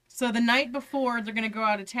 so the night before they're gonna go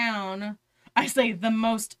out of town, I say the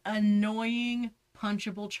most annoying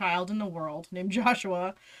punchable child in the world named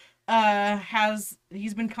Joshua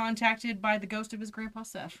he's been contacted by the ghost of his grandpa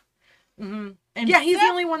Seth. Mm-hmm. And he's the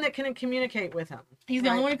only one that can communicate with him. He's the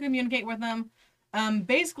only one who can communicate with them.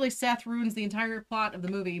 Basically Seth ruins the entire plot of the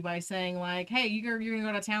movie by saying like, hey, you're gonna go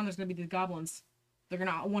out of town, there's gonna be these goblins. They're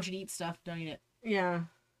gonna want you to eat stuff, don't eat it. Yeah.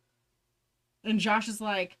 And Josh is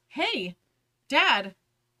like, hey, Dad,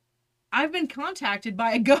 I've been contacted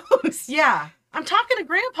by a ghost. Yeah. I'm talking to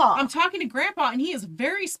Grandpa. I'm talking to Grandpa, and he has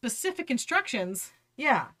very specific instructions.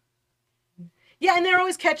 Yeah. Yeah, and they're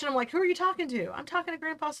always catching him like, who are you talking to? I'm talking to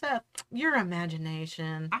Grandpa Seth. Your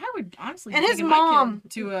imagination. I would honestly And be his taking my mom-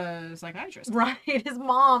 kid to a psychiatrist. Right. His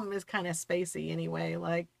mom is kind of spacey anyway.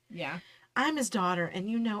 Like, Yeah. I'm his daughter, and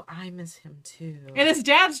you know I miss him too. And his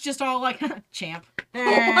dad's just all like, champ.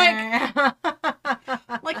 like,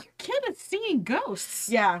 Like, your kid is seeing ghosts.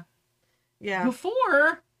 yeah. Yeah.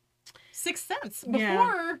 Before Sixth Sense. Before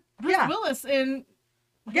Yeah. Bruce Yeah. Willis and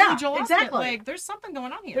Yeah, Joel Osment. exactly. Like, there's something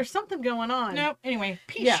going on here. There's something going on. Nope. Anyway,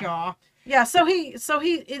 Yeah. Shaw. Yeah,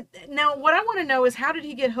 now what I want to know is how did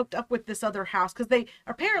he get hooked up with this other house? Because they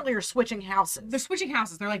apparently are switching houses. They're switching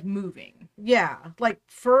houses. They're like moving. Yeah, like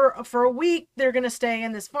for a week they're gonna stay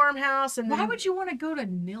in this farmhouse, and Why then would you want to go to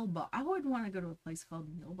Nilbog? I would want to go to a place called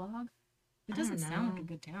Nilbog. It I doesn't don't sound like know. a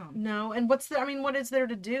good town. no? And what's there? I mean, what is there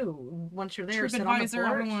to do once you're there? Sit on the TripAdvisor, I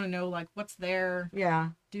porch? want to know, like, what's there? Yeah,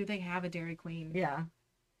 Do they have a Dairy Queen? yeah.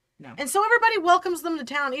 No. And so everybody welcomes them to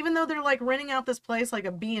town, even though they're like renting out this place like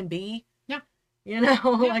a B&B. Yeah. You know,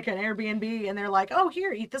 Yeah. like an Airbnb, and they're like, "Oh,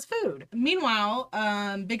 here, eat this food." Meanwhile,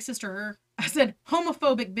 Big Sister, I said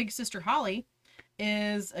homophobic Big Sister Holly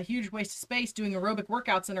is a huge waste of space doing aerobic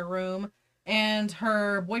workouts in her room, and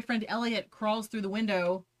her boyfriend Elliot crawls through the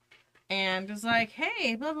window and is like,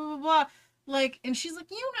 "Hey, blah blah blah blah," like, and she's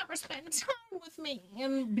like, "You never spend time with me,"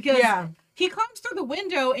 and because Yeah. he climbs through the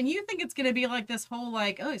window, and you think it's gonna be like this whole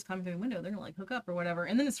like, oh, he's climbing through the window, they're gonna like hook up or whatever,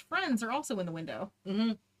 and then his friends are also in the window.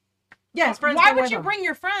 Mm-hmm. Yeah, his friends. Why go would with you him. bring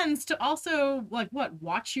your friends to also like what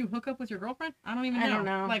watch you hook up with your girlfriend? I don't even know. I don't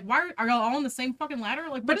know. Like, why are y'all all on the same fucking ladder?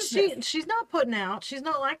 Like, what But is this? she's not putting out. She's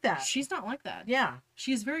not like that. She's not like that. Yeah,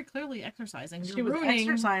 She's very clearly exercising. She You're was ruining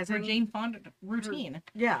exercising. her Jane Fonda routine.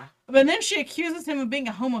 yeah. But then she accuses him of being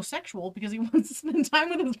a homosexual because he wants to spend time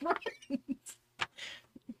with his friends.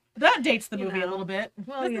 That dates the You movie a know. little bit.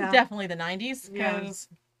 Well, This yeah. is definitely the 90s Yeah. because,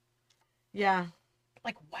 Yeah,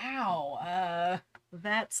 like, wow,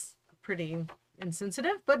 that's pretty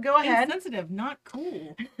insensitive. But go ahead. insensitive, not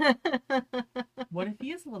cool. What if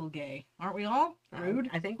he is a little gay? Aren't we all? Rude.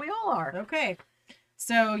 I think we all are. Okay.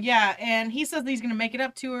 So yeah, and he says that he's gonna make it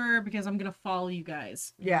up to her because I'm gonna follow you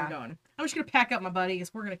guys. Where Yeah. you're going. I'm just gonna pack up my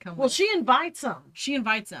buddies. We're gonna come. Well, with. she invites him She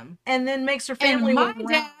invites him, and then makes her family. and my walk around.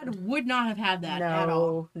 dad would not have had that at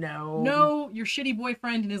all. No. No, your shitty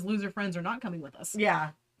boyfriend and his loser friends are not coming with us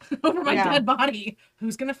Yeah. over my Yeah. dead body.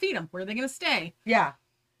 Who's gonna feed them? Where are they gonna stay? Yeah.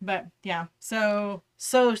 But yeah, so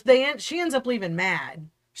So she ends up leaving mad,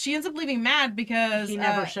 she ends up leaving mad because He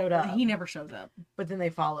never showed up. He never shows up. but then they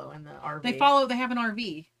follow in the RV. They follow. They have an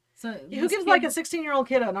RV. So Who this gives kid- like a 16-year-old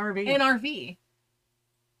kid an RV? an RV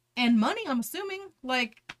and money? I'm assuming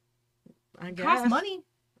like I guess. costs money.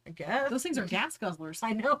 I guess. Those things are gas guzzlers.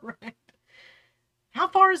 I know, right? How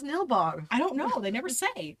far is Nilbog? I don't know. They never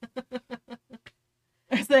say.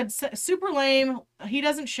 I said super lame. He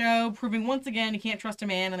doesn't show, proving once again you can't trust a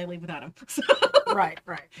man, and they leave without him. So, Right.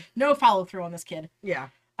 no follow through on this kid. Yeah.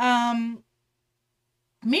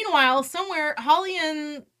 Meanwhile, somewhere Holly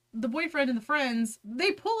and the boyfriend and the friends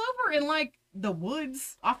they pull over in like the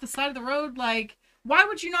woods off the side of the road. Like, why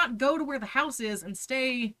would you not go to where the house is and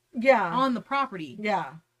stay Yeah. on the property?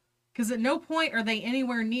 Yeah. Because at no point are they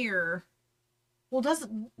anywhere near. Well, does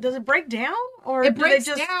it break down, or It do they breaks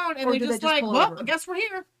just down, and or they do just like, pull well, over? I guess we're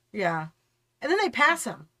here. Yeah. And then they pass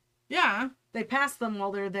him. Yeah. They pass them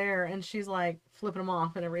while they're there, and she's like flipping them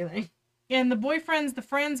off and everything. And the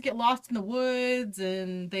friends get lost in the woods,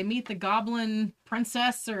 and they meet the goblin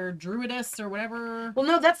princess or druidess or whatever. Well,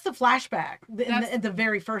 no, that's the flashback That's- in the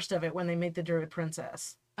very first of it when they meet the druid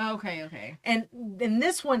princess. Okay. And in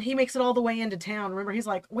this one, he makes it all the way into town. Remember, he's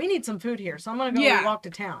like, "We need some food here, so I'm gonna go Yeah. walk to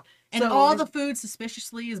town." And So all his- the food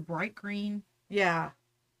suspiciously is bright green. yeah,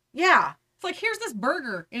 It's like, here's this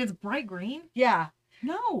burger, and it's bright green. yeah.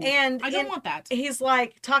 No, And I don't want that. He's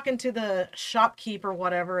like talking to the shopkeep or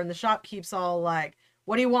whatever, and the shopkeep's all like,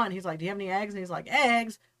 "What do you want?" He's like, "Do you have any eggs?" And he's like,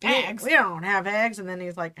 "Eggs? Eggs? We don't have eggs." And then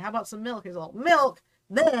he's like, "How about some milk?" He's all, "Milk."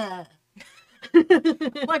 Bleh.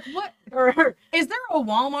 Like, what? or Is there a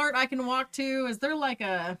Walmart I can walk to? Is there like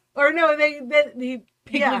a no, he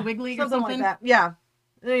Piggly Wiggly or something? like that. Yeah.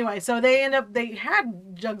 Anyway, so they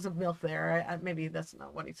had jugs of milk there. Maybe that's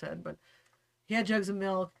not what he said, but he had jugs of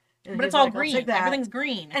milk. And But he's it's all like, "I'll green. take that." Everything's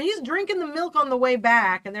green. And he's drinking the milk on the way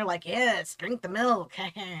back, and they're like, "Yes, drink the milk."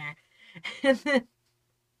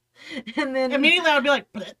 and then Immediately I would be like,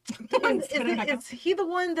 is, spit it back out. is he the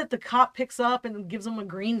one that the cop picks up and gives him a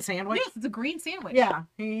green sandwich? Yes, it's a green sandwich. Yeah,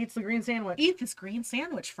 he eats the green sandwich. Eat this green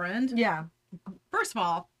sandwich, friend. Yeah, First of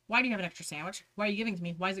all, why do you have an extra sandwich? Why are you giving it to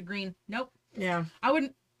me? Why is it green? Nope. yeah. I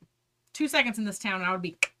wouldn't. 2 seconds in this town and I would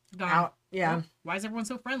be gone. Out. Yeah. Oh, why is everyone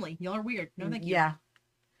so friendly? Y'all are weird. No, thank you. Yeah.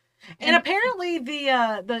 And apparently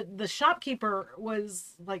the shopkeeper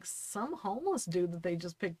was like some homeless dude that they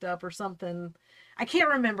just picked up or something. I can't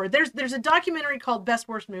remember. There's a documentary called Best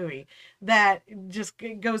Worst Movie that just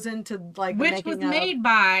goes into like the Which was made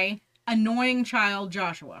by annoying child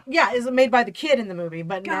Joshua. Yeah, is made by the kid in the movie,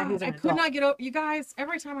 but now God, he's an I could adult. not get over. You guys,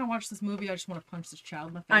 every time I watch this movie, I just want to punch this child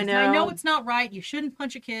in the face. I And I know know. it's not right. You shouldn't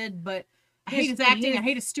punch a kid, but I hate He's- his acting. he's- I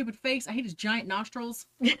hate his stupid face. I hate his giant nostrils.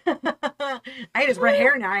 I hate his red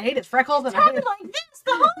hair now. I hate his freckles. And I Talking hate like this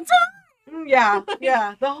the whole time.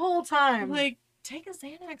 yeah, the whole time. Like, take a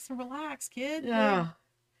Xanax and relax, kid. Yeah.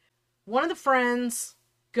 One of the friends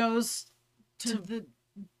goes To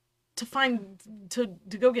to find to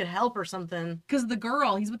go get help or something, because the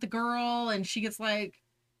girl, he's with the girl, and she gets like,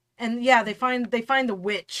 and yeah, they find the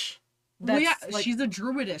witch. well, yeah, like, she's a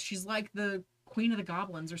druidess. She's like the queen of the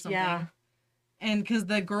goblins or something. Yeah. And because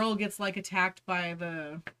the girl gets like attacked by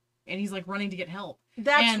and he's like running to get help.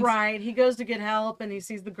 that's and- right. He goes to get help and he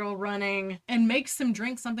sees the girl running. And makes him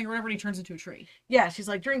drink something or whatever, and he turns into a tree. Yeah, she's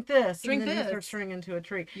like, drink this. Drink and then this. He starts turning into a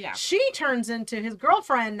tree. Yeah. She turns into his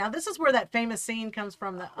girlfriend. Now, this is where that famous scene comes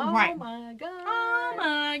from. Oh Right. my God. Oh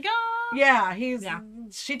my god. Yeah, Yeah.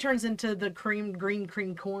 she turns into the green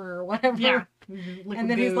cream corner or whatever. Yeah. And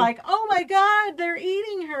then he's like, oh my God, they're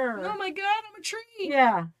eating her. oh my god, I'm a tree.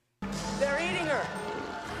 Yeah. They're eating her.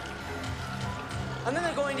 And then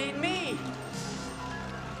they're going to eat me.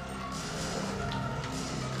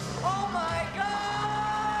 Oh my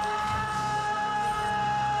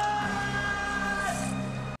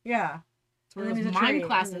God! Yeah. That's where And then those he's a tree, mime and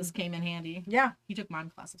classes came in handy. Yeah. He took mime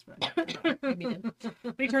classes for that. Maybe he did.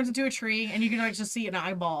 But he turns into a tree, and you can like just see an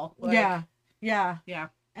eyeball. Like, Yeah. Yeah. Yeah.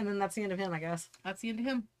 And then that's the end of him, I guess. That's the end of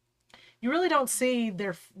him. You really don't see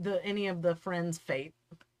any of the friends' fate.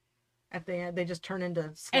 At the end, they just turn into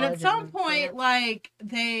sludge. And at some and- point, like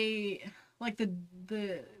they like the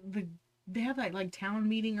they have that like town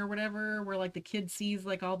meeting or whatever where like the kid sees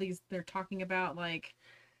like all these they're talking about like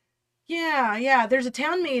Yeah. There's a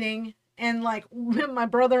town meeting, and like my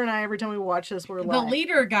brother and I, every time we watch this, we're the like,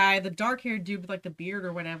 leader guy, the dark haired dude with like the beard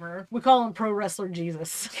or whatever. we call him Pro Wrestler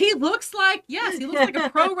Jesus. He looks like he looks like a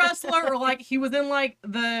pro wrestler or like he was in like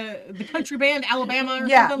the country band Alabama or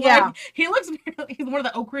something. Yeah. Like he's one of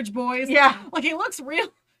the Oak Ridge boys. Yeah. Like he looks real.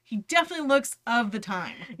 He definitely looks of the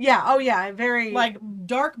time. Yeah. Oh yeah. Very Like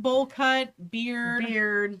dark bowl cut, beard.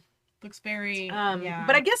 beard. Looks very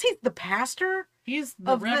But I guess he's the pastor, he's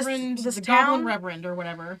the of this- reverend, this the town? goblin reverend or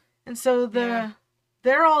whatever. and so Yeah.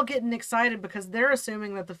 they're all getting excited because they're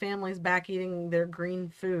assuming that the family's back eating their green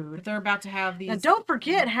But food. they're about to have these. Now, don't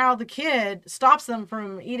forget how the kid stops them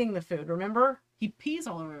from eating the food. Remember, He pees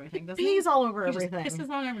all over everything. Doesn't pees he? all over He just everything. pisses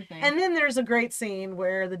on everything. And then there's a great scene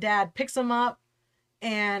where the dad picks him up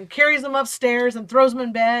and carries him upstairs and throws him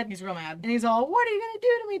in bed. he's real mad. And he's all, "What are you gonna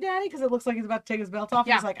do to me, Daddy?" Because it looks like he's about to take his belt off.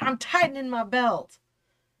 Yeah. He's like, "I'm tightening my belt."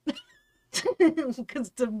 Because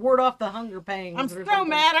to ward off the hunger pangs. I'm or so something.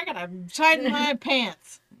 mad. I gotta tighten my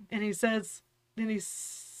pants. And he says,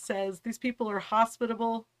 these people are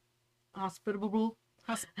hospitable, Hospitable,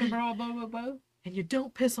 and you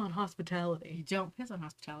don't piss on You hospitality. don't piss on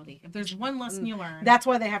hospitality. If there's one lesson you learn, That's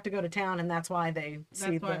why they have to go to town, and that's why they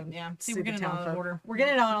see that's why. the Yeah. See, see we're the getting town out of folk. order. We're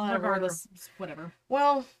getting out of order. Regardless, whatever.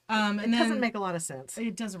 Well, And it then doesn't make a lot of sense.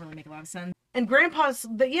 it doesn't really make a lot of sense. And Grandpa's,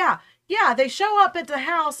 they show up at the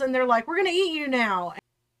house and they're like, "We're gonna eat you now." And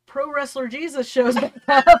Pro Wrestler Jesus shows back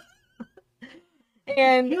up,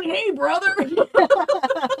 and Hey, brother.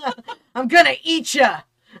 I'm gonna eat ya.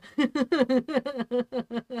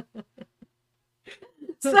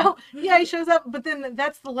 So yeah, he shows up, but then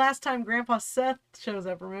that's the last time Grandpa Seth shows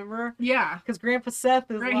up. Remember? Yeah. Because Grandpa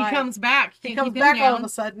Seth is Right. like, He comes back. he Can't comes keep him back all of down. a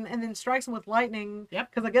sudden and then strikes him with lightning.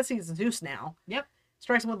 Yep. Because I guess he's Zeus now. Yep.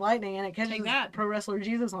 Strikes him with lightning and it catches Take that. Pro Wrestler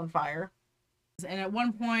Jesus on fire. And at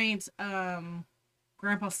one point,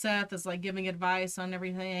 Grandpa Seth is like giving advice on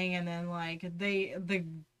everything, and then like the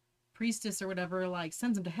priestess or whatever like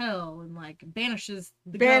sends him to hell and like banishes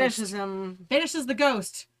the Banishes ghost. him. Banishes the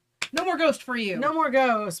ghost. No more ghost for you. No more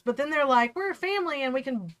ghosts. But then they're like, "We're a family and we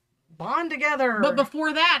can bond together." But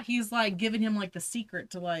before that, he's like giving him like the secret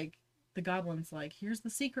to like the goblins. Like, here's the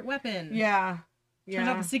secret weapon. Yeah. Turns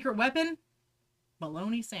out Yeah. the secret weapon,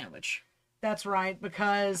 bologna sandwich. That's right,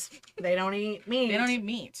 because they don't eat meat. They don't eat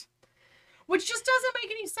meat. Which just doesn't make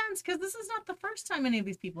any sense because this is not the first time any of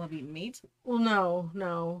these people have eaten meat. Well,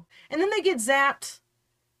 no. And then they get zapped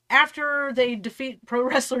after they defeat Pro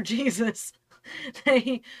Wrestler Jesus.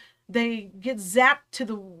 They get zapped to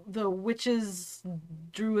the witches,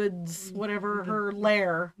 druids, whatever, her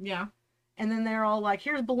lair. Yeah. and then they're all like,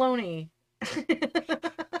 "Here's bologna."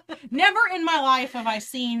 Never in my life have I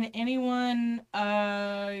seen anyone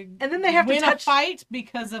And then they have to win touch. a fight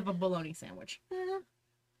because of a bologna sandwich.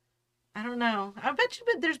 I don't know. I bet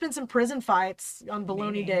you there's been some prison fights on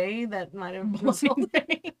Bologna Maybe. Day that might have Bologna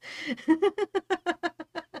Day.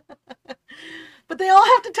 But they all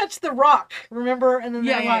have to touch the rock, remember? And then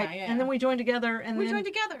they're Yeah, like, yeah. and then we join together, and We then joined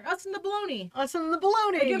together, us and the bologna. us and the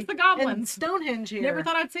bologna Against the and goblins. Stonehenge here. Never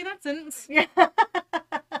thought I'd say that sentence. Yeah.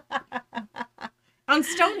 On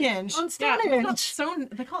Stonehenge. On Yeah, it's Stonehenge. not Stone.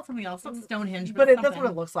 They call it something else. Not Stonehenge, But it's that's what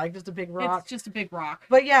something. it looks like, just a big rock. It's just a big rock.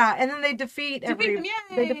 But yeah, and then they defeat Defeat every. them,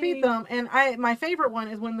 They yay! defeat them, and my favorite one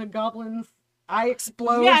is when the goblins' eye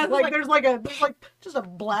explodes. Yeah, it's like, like- there's like just a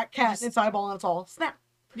black cat in its eyeball, and it's all snap.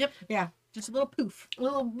 Yep. Yeah, Just a little poof.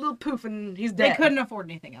 little poof, and he's They dead. couldn't afford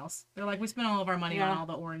anything else. They're like, we spent all of our money Yeah. on all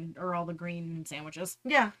the orange or all the green sandwiches.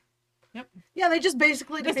 Yeah. Yep. Yeah, they just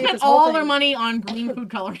basically They defeat spent this whole all thing. their money on green food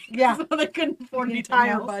coloring. Yeah. So they couldn't afford the anything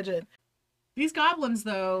entire else. budget. These goblins,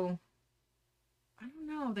 though, I don't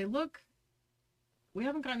know. They look. We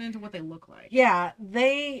haven't gotten into what they look like. Yeah,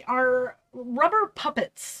 they are rubber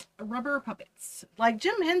puppets. Rubber puppets. Like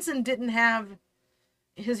Jim Henson didn't have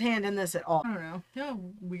his hand in this at all. I don't know. They all have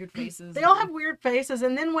weird faces. They all have weird faces,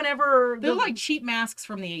 and then whenever They're like cheap masks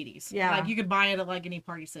from the 80s. Yeah. Like you could buy it at like any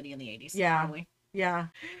Party City in the 80s. Yeah. Probably. yeah,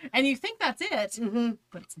 And you think that's it, mm-hmm,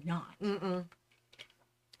 but it's not. mm-mm.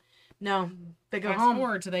 No, they go Fast home.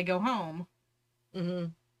 forward to they go home. Mm-hmm.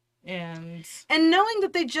 And And knowing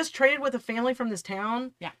that they just traded with a family from this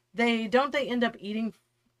town, Yeah. they end up eating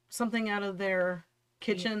something out of their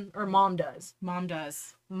kitchen, or mom does. mom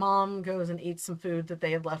does. Mom goes and eats some food that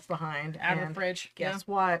they had left behind. Out of and the fridge. Guess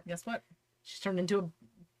what? Yeah. Guess what? She's turned into a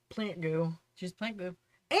plant goo. She's plant goo.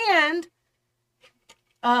 And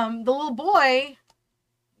the little boy,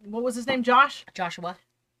 what was his name? Joshua.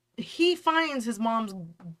 He finds his mom's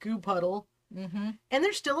goo puddle, Mm-hmm. and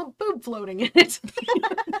there's still a boob floating in it,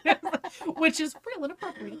 Which is real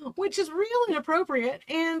inappropriate. which is real inappropriate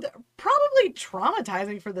and probably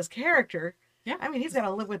traumatizing for this character. Yeah. I mean, he's got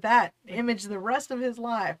to live with that image the rest of his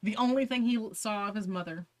life. The only thing he saw of his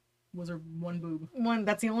mother was her one boob.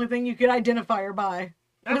 That's the only thing you could identify her by.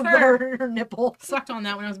 That's her. Her nipple. Sucked on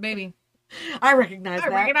that when I was a baby. I recognize I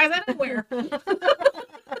that. recognize that anywhere.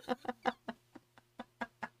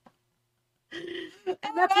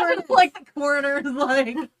 And that's where it is. like the coroner is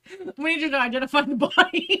like, we need you to identify the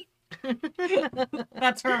body.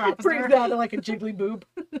 That's her officer. Brings out like a jiggly boob.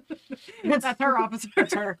 That's her officer.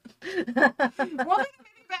 That's her. One thing that made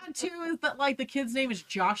me bad too is that like the kid's name is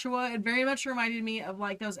Joshua. It very much reminded me of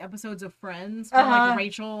like those episodes of Friends where like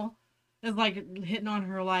Rachel is like hitting on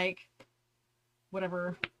her like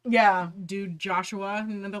whatever Yeah. dude Joshua,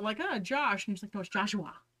 and then they're like, oh Josh, and she's like, no, it's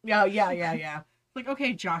Joshua. Yeah. Like,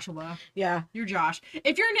 okay, Joshua, Yeah. you're Josh.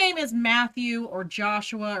 If your name is Matthew or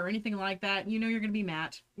Joshua or anything like that, you know you're gonna be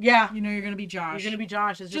Matt. Yeah. You know you're gonna be Josh. You're gonna be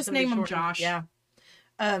Josh. It's Just gonna be name him shortened. Josh. Yeah.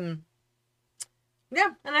 Yeah,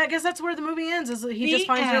 and I guess that's where the movie ends. Is he The just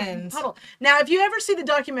finds her end. puddle. Now, if you ever see the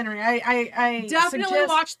documentary, I Definitely suggest,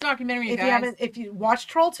 watch the documentary, you if guys. you haven't, if you watch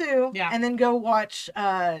Troll 2, Yeah. and then go watch,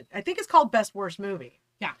 I think it's called Best Worst Movie.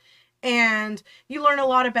 Yeah. And you learn a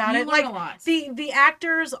lot about You it. learn Like a lot. the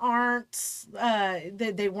actors aren't,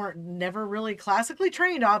 they weren't never really classically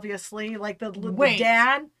trained. Obviously, like the Wait.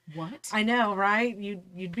 dad. What? I know, right?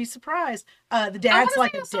 You'd be surprised. The I dad's wanna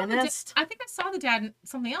like say a I saw the dentist. I think I saw the dad in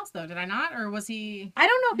something else though. Did I not? Or was he? I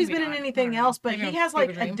don't know if he's Maybe been in not. I anything don't know. else, but Maybe he I'm has like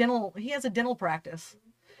fever dream. he has a dental practice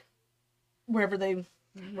wherever he Could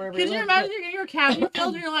lives, you but imagine you get your cavity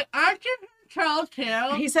filled and you're like, I can control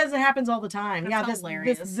too? he says it happens all the time. That's Yeah, this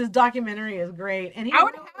hilarious. this documentary is great, and he I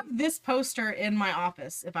would have this poster in my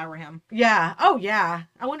office if I were him. yeah, oh yeah.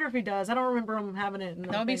 I wonder if he does. I don't remember him having it. In the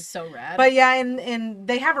That would be thing. so rad. But yeah, and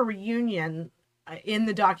they have a reunion in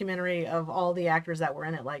the documentary of all the actors that were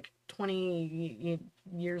in it, like 20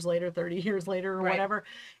 years later, 30 years later, or Right. whatever.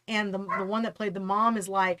 And the one that played the mom is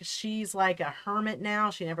like, she's like a hermit now.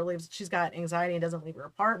 She never leaves. She's got anxiety and doesn't leave her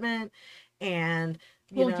apartment. And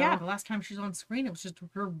you know, yeah, the last time she was on screen, it was just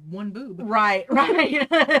her one boob. right.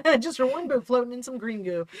 Just her one boob floating in some green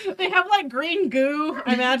goo. They have like green goo,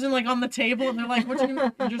 I imagine, like on the table, and they're like, "What you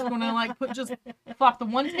you're just gonna like just flop the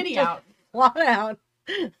one titty out Flop it out.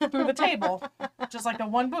 through the table, just like the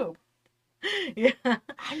one boob." Yeah.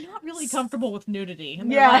 I'm not really comfortable with nudity.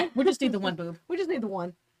 And they're Yeah. like, we just need the one boob. We just need the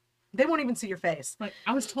one. They won't even see your face. Like,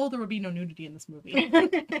 I was told there would be no nudity in this movie.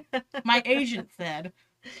 My agent said.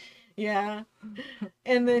 Yeah,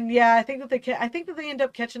 and then yeah, I think that they end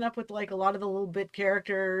up catching up with like a lot of the little bit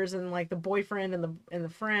characters and like the boyfriend and the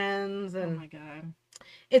friends Oh and my god.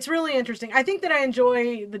 It's really interesting. I think that I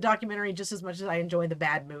enjoy the documentary just as much as I enjoy the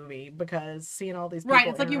bad movie, because seeing all these people Right.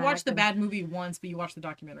 It's like you watch the interact bad movie once, but you watch the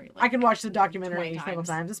documentary. I can watch the documentary 20 several times.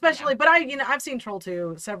 times, especially. But I've seen Troll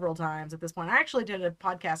 2 several times at this point. I actually did a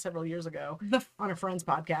podcast several years ago on a friend's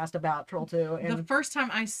podcast about Troll 2. And the first time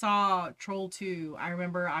I saw Troll 2, I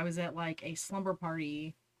remember I was at like a slumber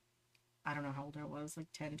party. I don't know how old I was, like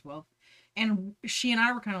 10, 12. And she and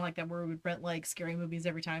I were kind of like that, where we would rent like scary movies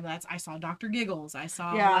every time. I saw Dr. Giggles. I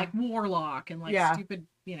saw like Warlock and like stupid,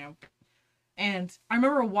 And I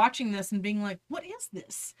remember watching this and being like, what is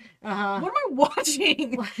this? What am I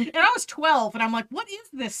watching? And I was 12 and I'm like, what is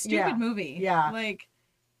this stupid movie? Yeah. Like,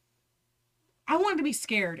 I wanted to be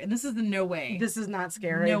scared, and this is the no way. This is not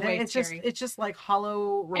scary. No way it's scary. It's just like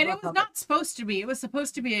hollow rubber And it was puppets. not supposed to be. It was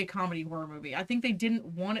supposed to be a comedy horror movie. I think they didn't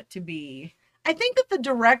want it to be. I think that the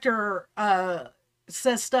director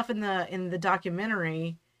says stuff in the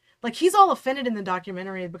documentary, like he's all offended in the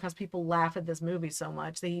documentary because people laugh at this movie so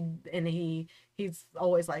much. He's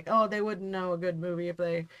always like, oh, they wouldn't know a good movie if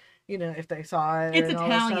they, if they saw it. It's and all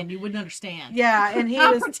this Italian. stuff. You wouldn't understand. Yeah, and he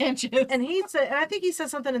How was pretentious. and he said, and I think he said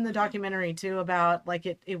something in the documentary too about like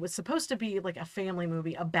it was supposed to be like a family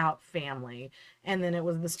movie about family, and then it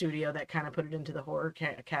was the studio that kind of put it into the horror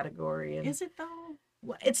category. And Is it though?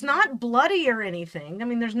 it's not bloody or anything. I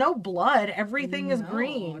mean, there's no blood. Everything is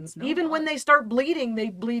green. it's no Even when blood. they start bleeding, they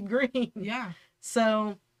bleed green. Yeah.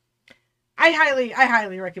 So I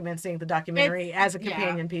highly recommend seeing the documentary as a yeah.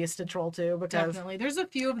 companion piece to Troll 2, because Definitely. There's a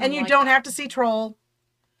few of them. and you like don't that. have to see Troll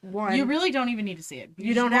 1. You really don't even need to see it. You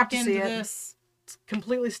just don't have walk to into see it. This. It's a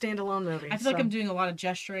completely standalone movie. I feel like so. I'm doing a lot of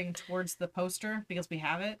gesturing towards the poster because we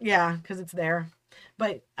have it. Yeah, because it's there.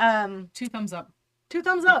 But 2 thumbs up. 2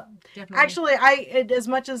 thumbs up. Definitely. Actually, as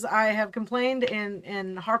much as I have complained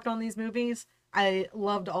and harped on these movies, I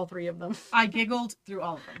loved all 3 of them. I giggled through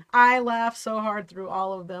all of them. I laughed so hard through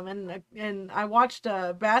all of them, and I watched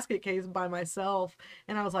Basket Case by myself,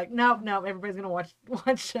 and I was like, nope, everybody's gonna watch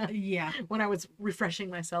Yeah. when I was refreshing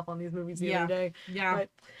myself on these movies the Yeah. other day. Yeah.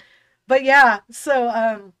 But yeah,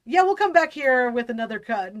 so we'll come back here with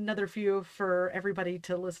another few for everybody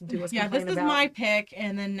to listen to us. Yeah, this complain is about. my pick,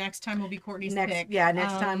 and then next time will be Courtney's pick.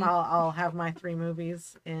 Next time I'll have my 3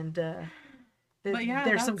 movies, and But yeah,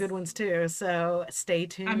 there's some that's- good ones too. So stay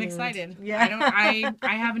tuned. I'm excited. Yeah, I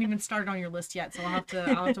haven't even started on your list yet, so I'll have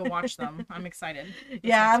to watch them. I'm excited.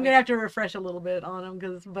 yeah, next I'm gonna week. have to refresh a little bit on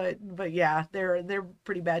them but yeah, they're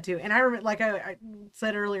pretty bad too. And I remember, like I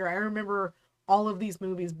said earlier, I remember all of these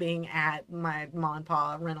movies being at my mom and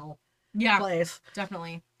pa rental Yeah, place.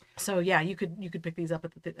 definitely. So yeah, you could pick these up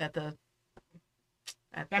at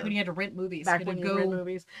Back when you had to rent movies. back you when had you to rent go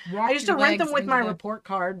movies. walk I used to your rent them legs with my into the- report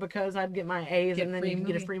card because I'd get my A's Get and then free you could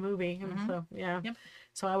get a movie. free movie. And Mhm. so yeah. Yep.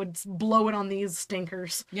 So I would blow it on these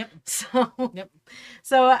stinkers. Yep. So Yep.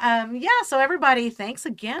 So so everybody, thanks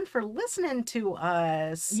again for listening to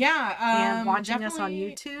us. Yeah. And watching us on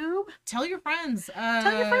definitely YouTube. Tell your friends.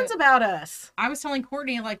 Tell your friends about us. I was telling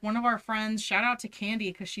Courtney, like, one of our friends, shout out to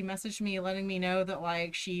Candy, because she messaged me letting me know that,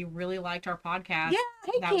 like, she really liked our podcast. Yeah,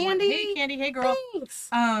 hey That one- Candy. Hey Candy, hey girl. Thanks.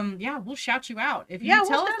 Yeah, we'll shout you out. If you Yeah, we'll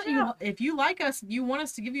tell us shout that you you out. if you like us, you want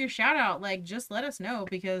us to give you a shout out, like, just let us know,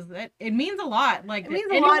 because it means a lot. Like, It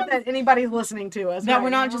means a lot that anybody's listening to us. that right we're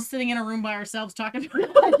not now. just sitting in a room by ourselves talking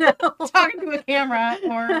I know. talking to a camera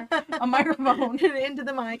or a microphone. into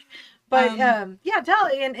the mic. But tell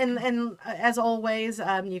and as always,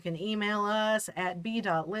 you can email us at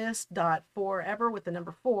b.list.forever with the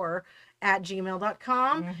number 4 at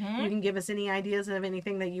gmail.com. Mhm. You can give us any ideas of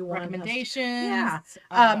anything that you want. Recommendations.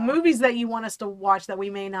 Yeah. Movies that you want us to watch that we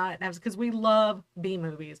may not have, because we love B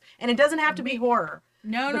movies, and it doesn't have to be horror.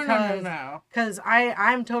 No. Because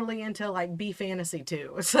I'm totally into like B fantasy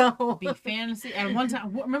too. So Be fantasy. And one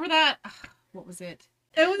time, remember that? What was it?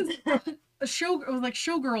 It was a show. It was like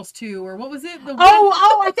Showgirls 2, or what was it?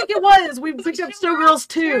 I think it was. We picked up Showgirls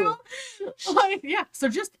 2. Like, yeah. So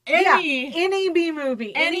just any B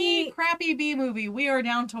movie, any crappy B movie, we are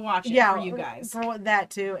down to watch it for you guys. For that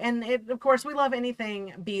too. And of course, we love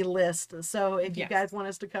anything B list. So if you Yes. guys want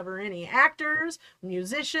us to cover any actors,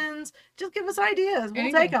 musicians, just give us ideas. We'll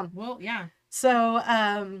Anything. take them. Well, yeah. So,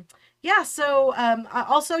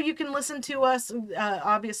 also you can listen to us.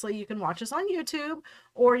 Obviously, you can watch us on YouTube,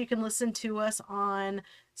 or you can listen to us on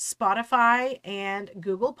Spotify and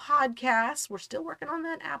Google Podcasts. We're still working on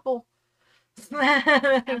that Apple.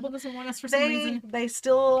 Apple doesn't want us for some reason. They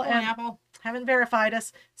still Come on, Apple. haven't verified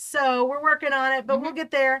us, so we're working on it, but Mm-hmm. we'll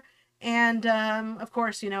get there. And of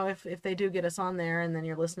course, if they do get us on there, and then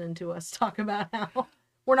you're listening to us talk about how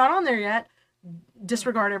we're not on there yet,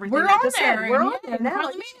 disregard everything We're I on just there, said. We're on yeah, there now.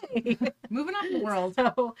 follow Yay. Moving on in the world.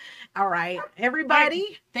 So, all right,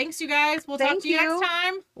 everybody. Thanks, you guys. We'll talk Thank to you next you.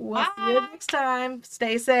 time. We'll see Bye. you next time.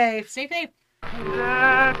 Stay safe. Stay safe.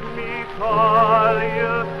 Let me call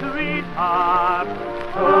you sweetheart.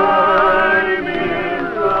 I'm